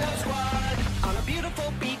Dino Squad. On a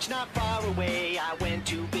beautiful beach not far away, I went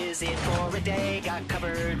to visit for a day. Got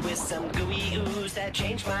covered with some gooey ooze that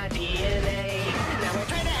changed my DNA. Now I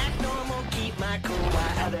try to act normal, keep my cool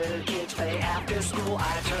while other kids play after school.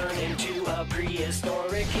 I turn into a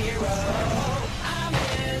prehistoric hero. I'm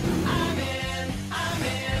in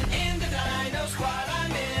the Dino Squad.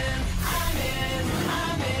 I'm in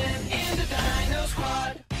the Dino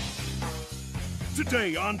Squad.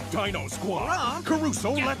 Today on Dino Squad,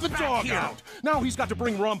 Caruso let the dog out. Now he's got to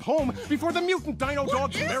bring Rump home before the mutant dino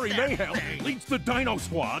dog's merry mayhem leads the Dino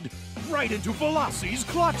Squad right into Veloci's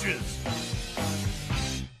clutches.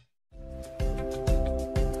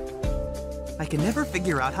 I can never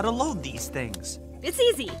figure out how to load these things. It's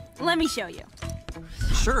easy. Let me show you.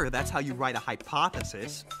 Sure, that's how you write a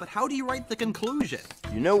hypothesis, but how do you write the conclusion?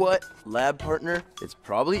 You know what, lab partner? It's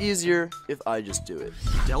probably easier if I just do it.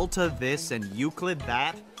 Delta this and Euclid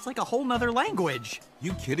that? It's like a whole nother language.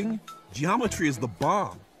 You kidding? Geometry is the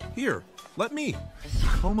bomb. Here, let me.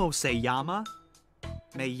 Como se llama?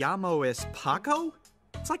 Me llamo es Paco?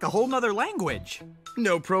 It's like a whole nother language.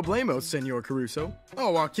 No problemo, Senor Caruso.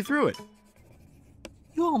 I'll walk you through it.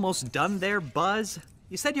 You almost done there, Buzz?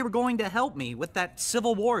 You said you were going to help me with that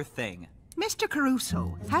Civil War thing. Mr.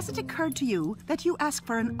 Caruso, has it occurred to you that you ask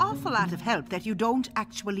for an awful lot of help that you don't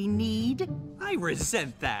actually need? I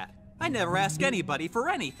resent that. I never ask anybody for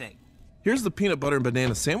anything. Here's the peanut butter and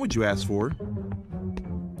banana sandwich you asked for.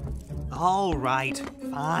 All right,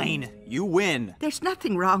 fine. You win. There's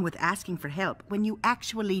nothing wrong with asking for help when you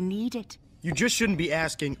actually need it. You just shouldn't be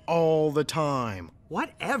asking all the time.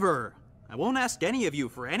 Whatever. I won't ask any of you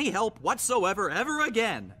for any help whatsoever ever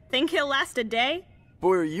again. Think he'll last a day?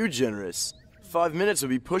 Boy, are you generous. 5 minutes would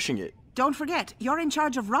be pushing it. Don't forget, you're in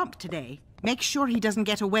charge of Rump today. Make sure he doesn't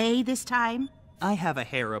get away this time. I have a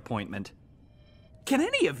hair appointment. Can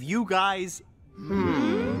any of you guys...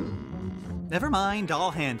 Never mind,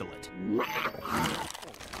 I'll handle it.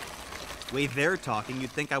 The way they're talking,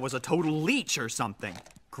 you'd think I was a total leech or something.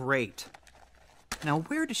 Great. Now,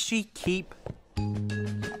 where does she keep...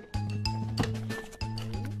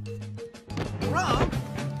 Rump!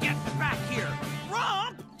 Get back here!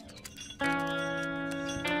 Rump!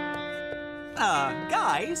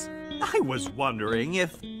 Guys, I was wondering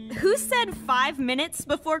if... Who said 5 minutes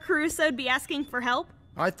before Caruso'd be asking for help?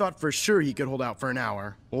 I thought for sure he could hold out for an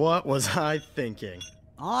hour. What was I thinking?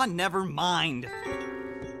 Aw, never mind.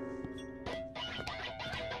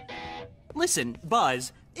 Listen,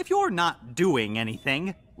 Buzz, if you're not doing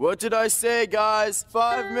anything... What did I say, guys?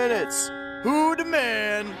 5 minutes. Who the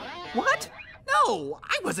man? What? No,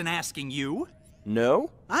 I wasn't asking you. No?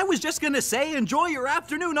 I was just gonna say enjoy your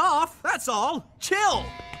afternoon off, that's all. Chill!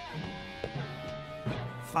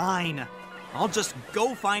 Fine. I'll just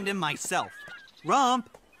go find him myself. Rump!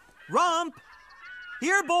 Rump!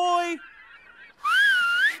 Here, boy!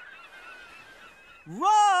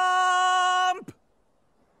 Rump!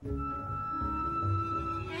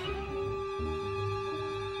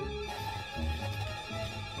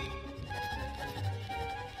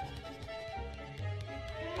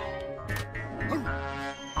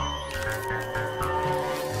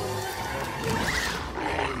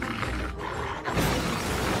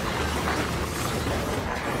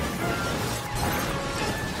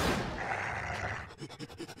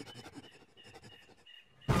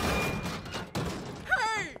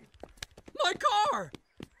 My car!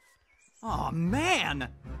 Aw, man!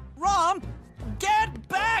 Rump! Get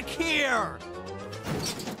back here!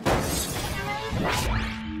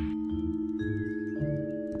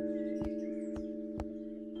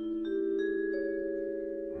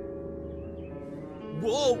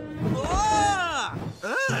 Whoa! Ah!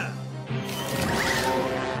 Ah!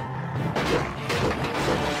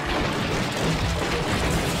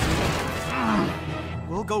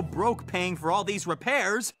 We'll go broke paying for all these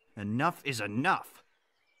repairs. Enough is enough.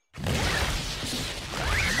 I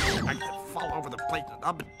can fall over the place and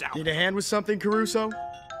up and down. Need a hand with something, Caruso?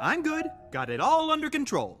 I'm good. Got it all under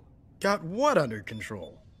control. Got what under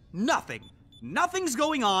control? Nothing. Nothing's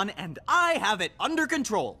going on, and I have it under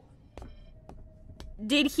control.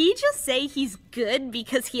 Did he just say he's good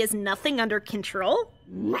because he has nothing under control?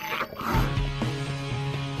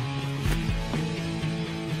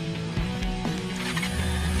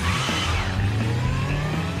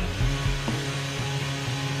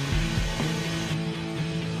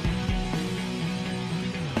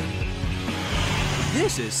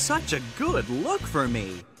 This is such a good look for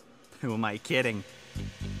me. Who am I kidding?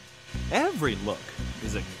 Every look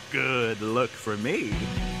is a good look for me.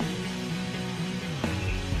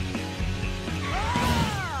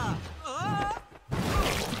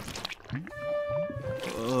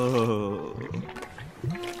 Oh.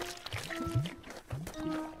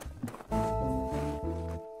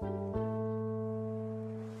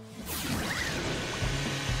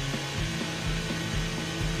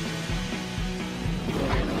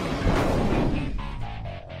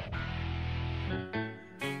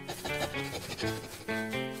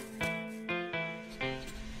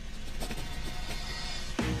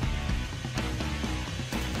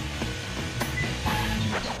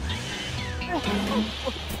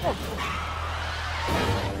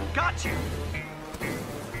 Got you!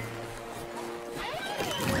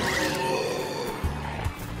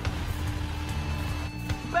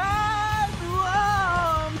 Bad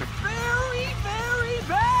lump! Very, very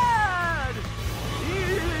bad!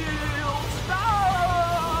 He'll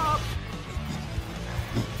stop!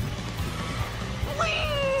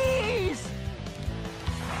 Please!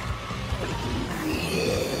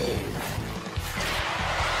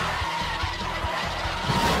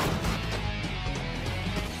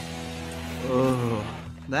 Oh,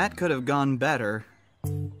 that could have gone better.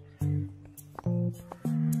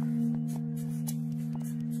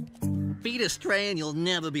 Beat a stray and you'll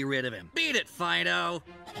never be rid of him. Beat it, Fido!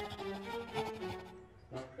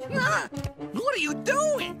 Ah! What are you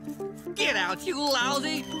doing? Get out, you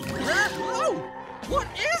lousy! Ah! Oh! What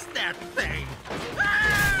is that thing?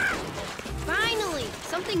 Ah! Finally,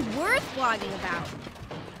 something worth blogging about.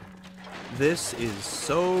 This is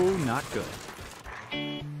so not good.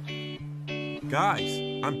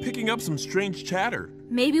 Guys, I'm picking up some strange chatter.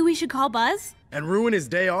 Maybe we should call Buzz? And ruin his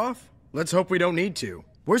day off? Let's hope we don't need to.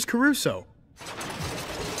 Where's Caruso?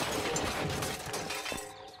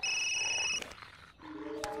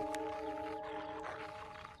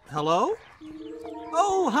 Hello?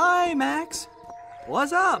 Oh, hi, Max.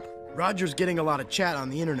 What's up? Roger's getting a lot of chat on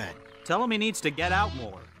the internet. Tell him he needs to get out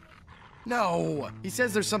more. No, he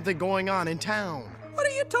says there's something going on in town. What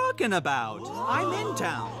are you talking about? I'm in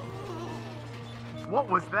town. What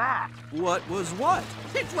was that? What was what?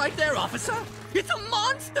 It's right there, officer! It's a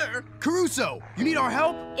monster! Caruso, you need our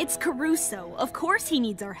help? It's Caruso. Of course he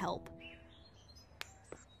needs our help.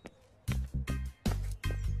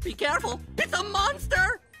 Be careful! It's a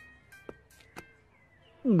monster!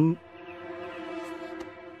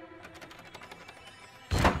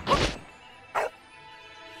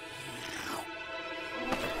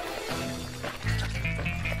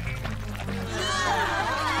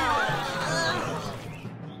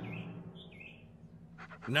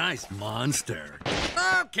 Nice monster.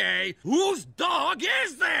 Okay, whose dog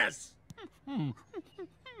is this?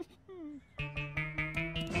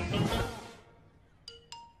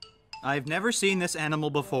 I've never seen this animal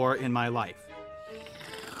before in my life.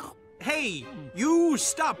 Hey! You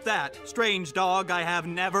stop that, strange dog I have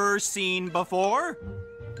never seen before.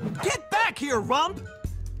 Get back here, Rump!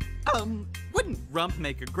 Wouldn't Rump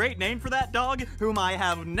make a great name for that dog whom I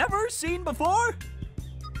have never seen before?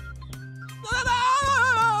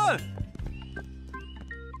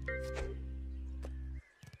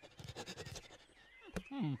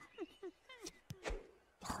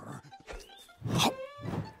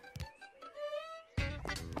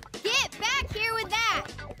 Get back here with that!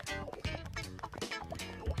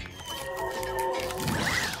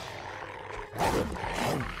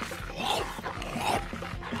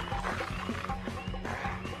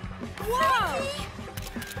 Whoa!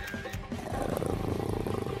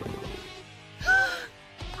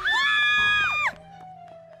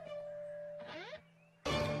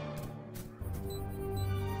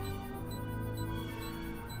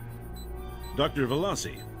 Dr.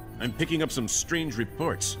 Veloci, I'm picking up some strange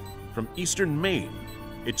reports from eastern Maine.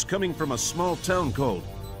 It's coming from a small town called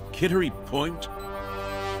Kittery Point.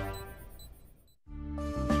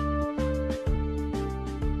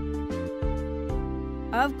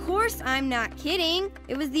 Of course I'm not kidding.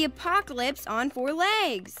 It was the apocalypse on 4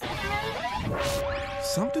 legs.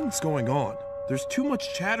 Something's going on. There's too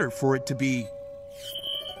much chatter for it to be...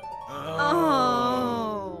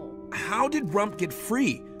 Oh. How did Rump get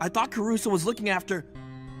free? I thought Caruso was looking after...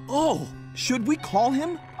 Oh, should we call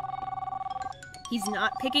him? He's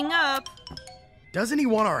not picking up. Doesn't he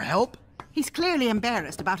want our help? He's clearly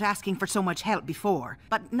embarrassed about asking for so much help before,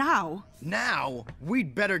 but now... Now,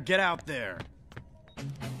 we'd better get out there.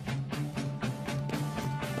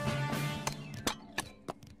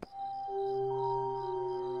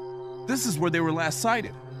 This is where they were last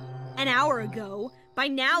sighted. An hour ago. By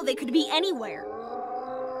now, they could be anywhere.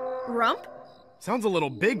 Rump? Sounds a little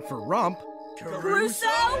big for Rump. Caruso?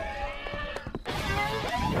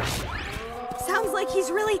 Sounds like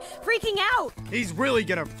he's really freaking out. He's really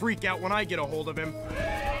gonna freak out when I get a hold of him.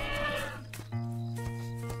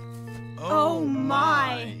 Oh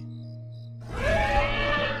my.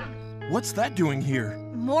 What's that doing here?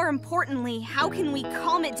 More importantly, how can we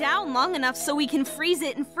calm it down long enough so we can freeze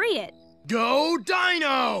it and free it? Go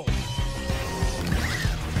Dino!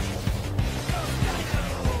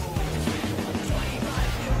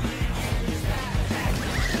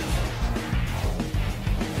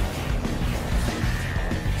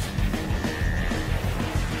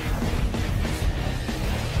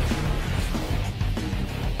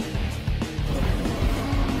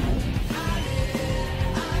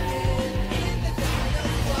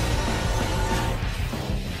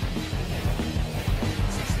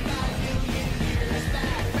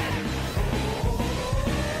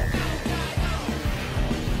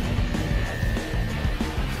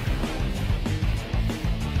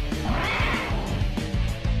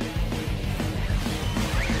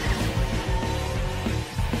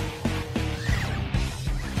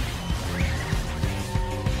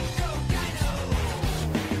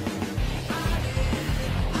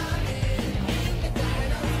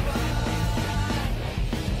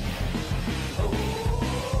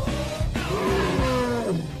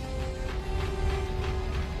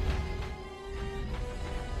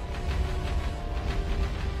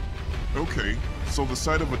 Okay, so the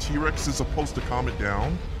sight of a T-Rex is supposed to calm it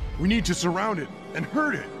down? We need to surround it and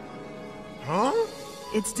hurt it. Huh?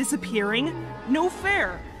 It's disappearing? No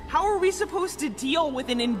fair. How are we supposed to deal with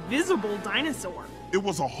an invisible dinosaur? It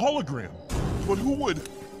was a hologram. But who would...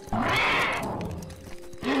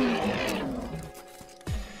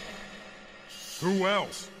 Who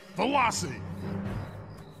else? Veloci!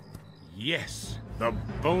 Yes, the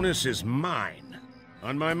bonus is mine.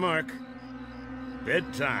 On my mark,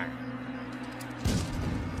 bedtime.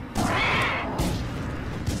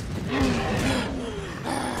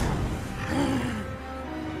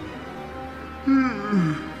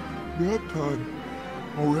 Nap time.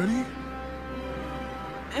 Already?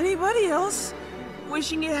 Anybody else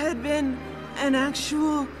wishing it had been an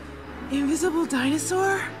actual invisible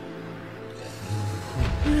dinosaur?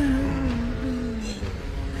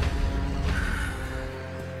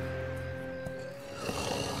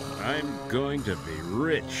 I'm going to be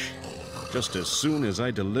rich, just as soon as I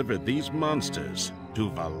deliver these monsters to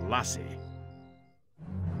Veloci.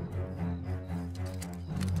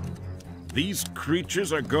 These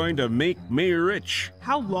creatures are going to make me rich.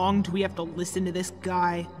 How long do we have to listen to this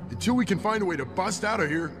guy? Until we can find a way to bust out of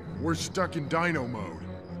here, we're stuck in dino mode.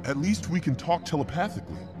 At least we can talk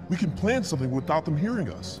telepathically. We can plan something without them hearing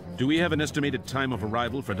us. Do we have an estimated time of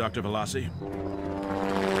arrival for Dr. Veloci?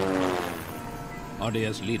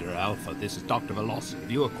 ODS Leader Alpha, this is Dr. Veloci.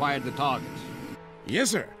 Have you acquired the targets?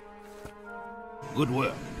 Yes, sir. Good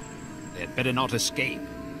work. They had better not escape,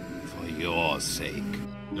 for your sake.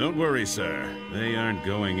 Don't worry, sir. They aren't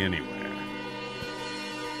going anywhere.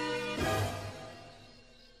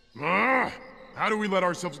 How do we let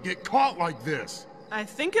ourselves get caught like this? I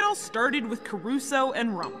think it all started with Caruso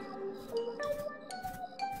and Rump.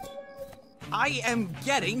 I am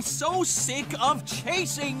getting so sick of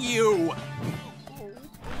chasing you!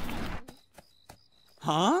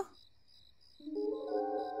 Huh?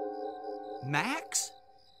 Max?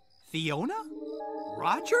 Fiona?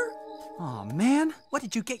 Roger? Aw, man, what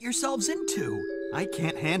did you get yourselves into? I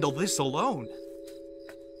can't handle this alone.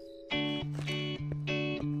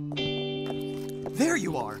 There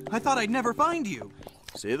you are. I thought I'd never find you.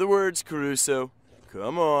 Say the words, Caruso.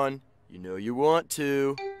 Come on. You know you want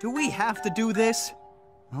to. Do we have to do this?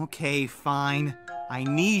 Okay, fine. I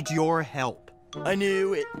need your help. I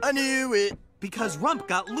knew it. I knew it. Because Rump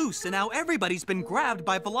got loose and now everybody's been grabbed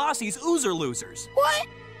by Veloci's oozer losers. What?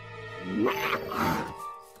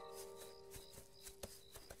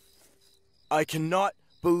 I cannot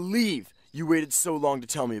believe you waited so long to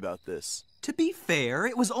tell me about this. To be fair,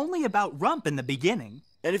 it was only about Rump in the beginning.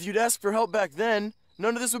 And if you'd asked for help back then,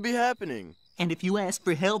 none of this would be happening. And if you asked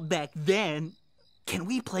for help back then, can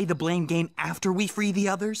we play the blame game after we free the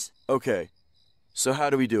others? Okay, so how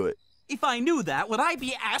do we do it? If I knew that, would I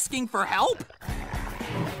be asking for help?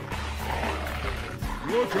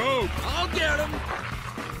 Look out! I'll get him!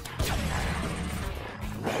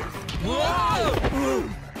 Whoa!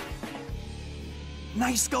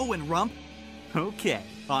 Nice going, Rump. Okay,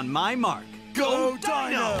 on my mark. Go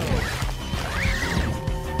Dino!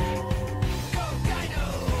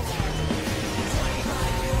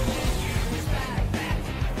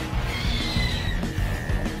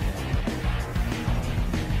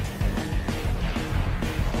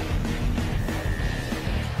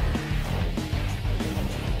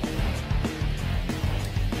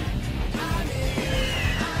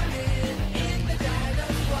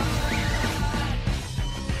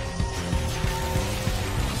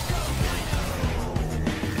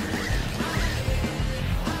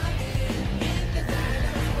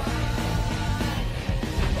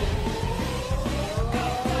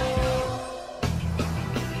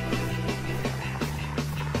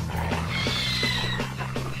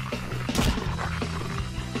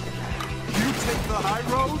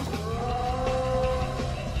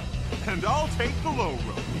 And I'll take the low road.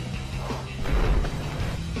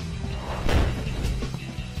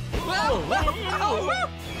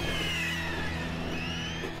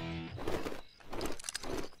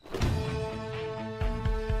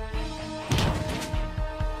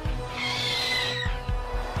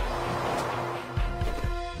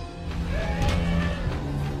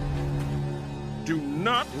 Do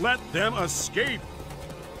not let them escape.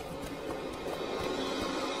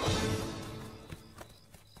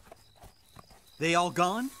 They all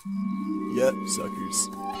gone? Yep, suckers.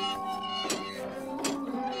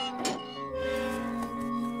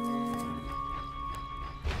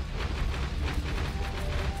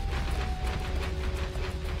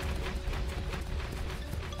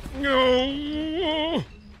 No.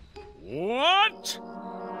 What?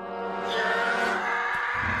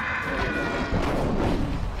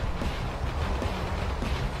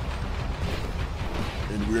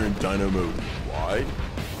 And we're in Dino mode. Why?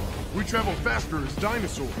 We travel faster as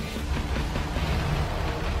dinosaurs.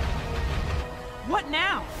 What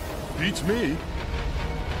now? Beats me.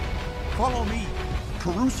 Follow me.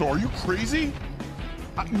 Caruso, are you crazy?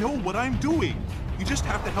 I know what I'm doing. You just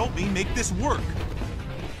have to help me make this work.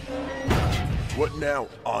 What now,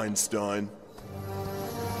 Einstein?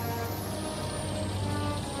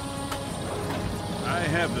 I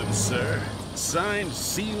have them, sir. Signed,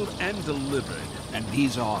 sealed, and delivered. And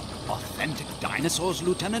these are authentic dinosaurs,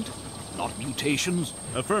 Lieutenant? Not mutations?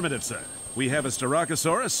 Affirmative, sir. We have a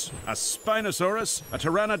Styracosaurus, a Spinosaurus, a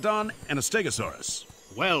Pteranodon, and a Stegosaurus.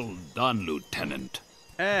 Well done, Lieutenant.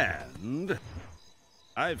 And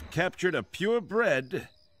I've captured a purebred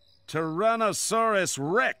Tyrannosaurus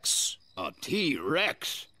Rex. A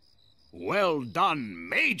T-Rex? Well done,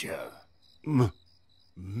 Major.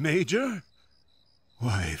 Major?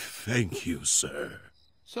 Why, thank you, sir.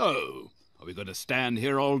 So, are we going to stand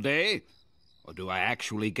here all day? Or do I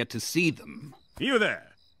actually get to see them? You there!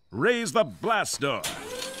 Raise the blast door!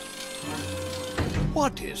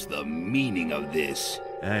 What is the meaning of this?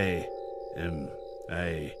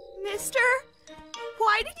 Mister?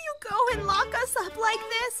 Why did you go and lock us up like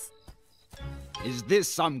this? Is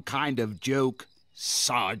this some kind of joke,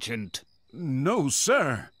 Sergeant? No,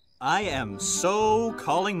 sir. I am so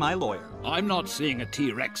calling my lawyer. I'm not seeing a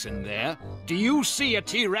T-Rex in there. Do you see a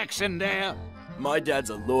T-Rex in there? My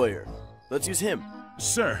dad's a lawyer. Let's use him.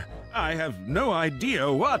 Sir, I have no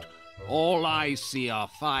idea what... All I see are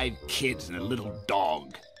 5 kids and a little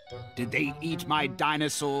dog. Did they eat my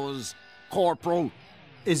dinosaurs, Corporal?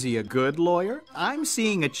 Is he a good lawyer? I'm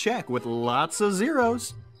seeing a check with lots of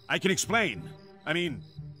zeros. I can explain. I mean,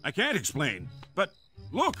 I can't explain. But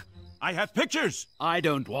look, I have pictures. I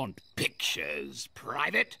don't want pictures,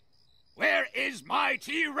 Private. Where is my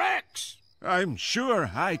T-Rex? I'm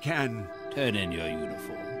sure I can. Turn in your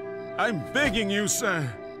uniform. I'm begging you,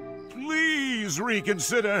 sir. Please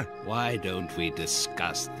reconsider. Why don't we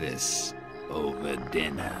discuss this over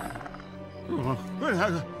dinner?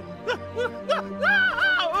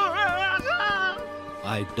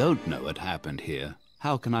 I don't know what happened here.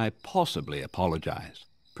 How can I possibly apologize?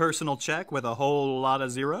 Personal check with a whole lot of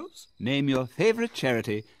zeros? Name your favorite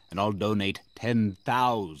charity, and I'll donate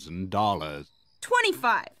 $10,000.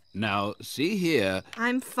 25. Now, see here.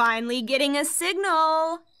 I'm finally getting a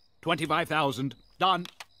signal. 25,000. Done.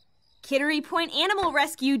 Kittery Point Animal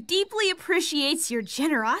Rescue deeply appreciates your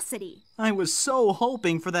generosity. I was so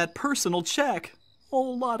hoping for that personal check.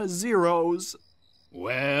 Whole lot of zeros.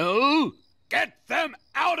 Well, get them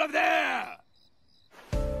out of there!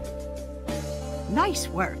 Nice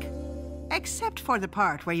work. Except for the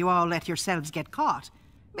part where you all let yourselves get caught.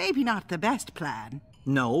 Maybe not the best plan.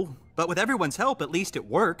 No, but with everyone's help, at least it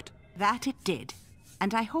worked. That it did.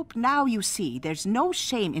 And I hope now you see there's no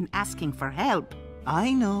shame in asking for help.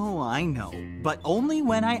 I know. But only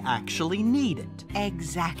when I actually need it.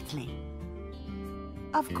 Exactly.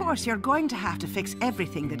 Of course, you're going to have to fix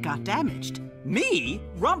everything that got damaged. Me?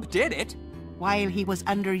 Rump did it. While he was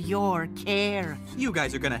under your care. You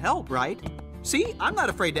guys are gonna help, right? See, I'm not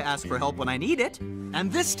afraid to ask for help when I need it.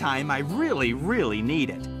 And this time, I really, really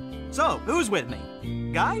need it. So, who's with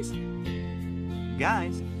me? Guys?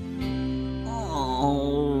 Guys?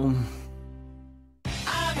 Oh...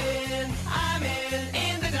 I'm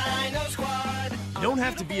in the Dino Squad. You don't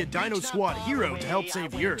have to be a Dino Squad hero to help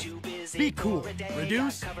save the Earth. Be cool.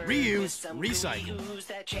 Reduce, reuse, recycle.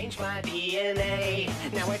 That changed my DNA.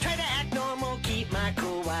 Now I try to act normal, keep my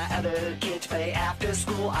cool while other kids play after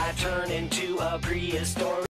school. I turn into a prehistoric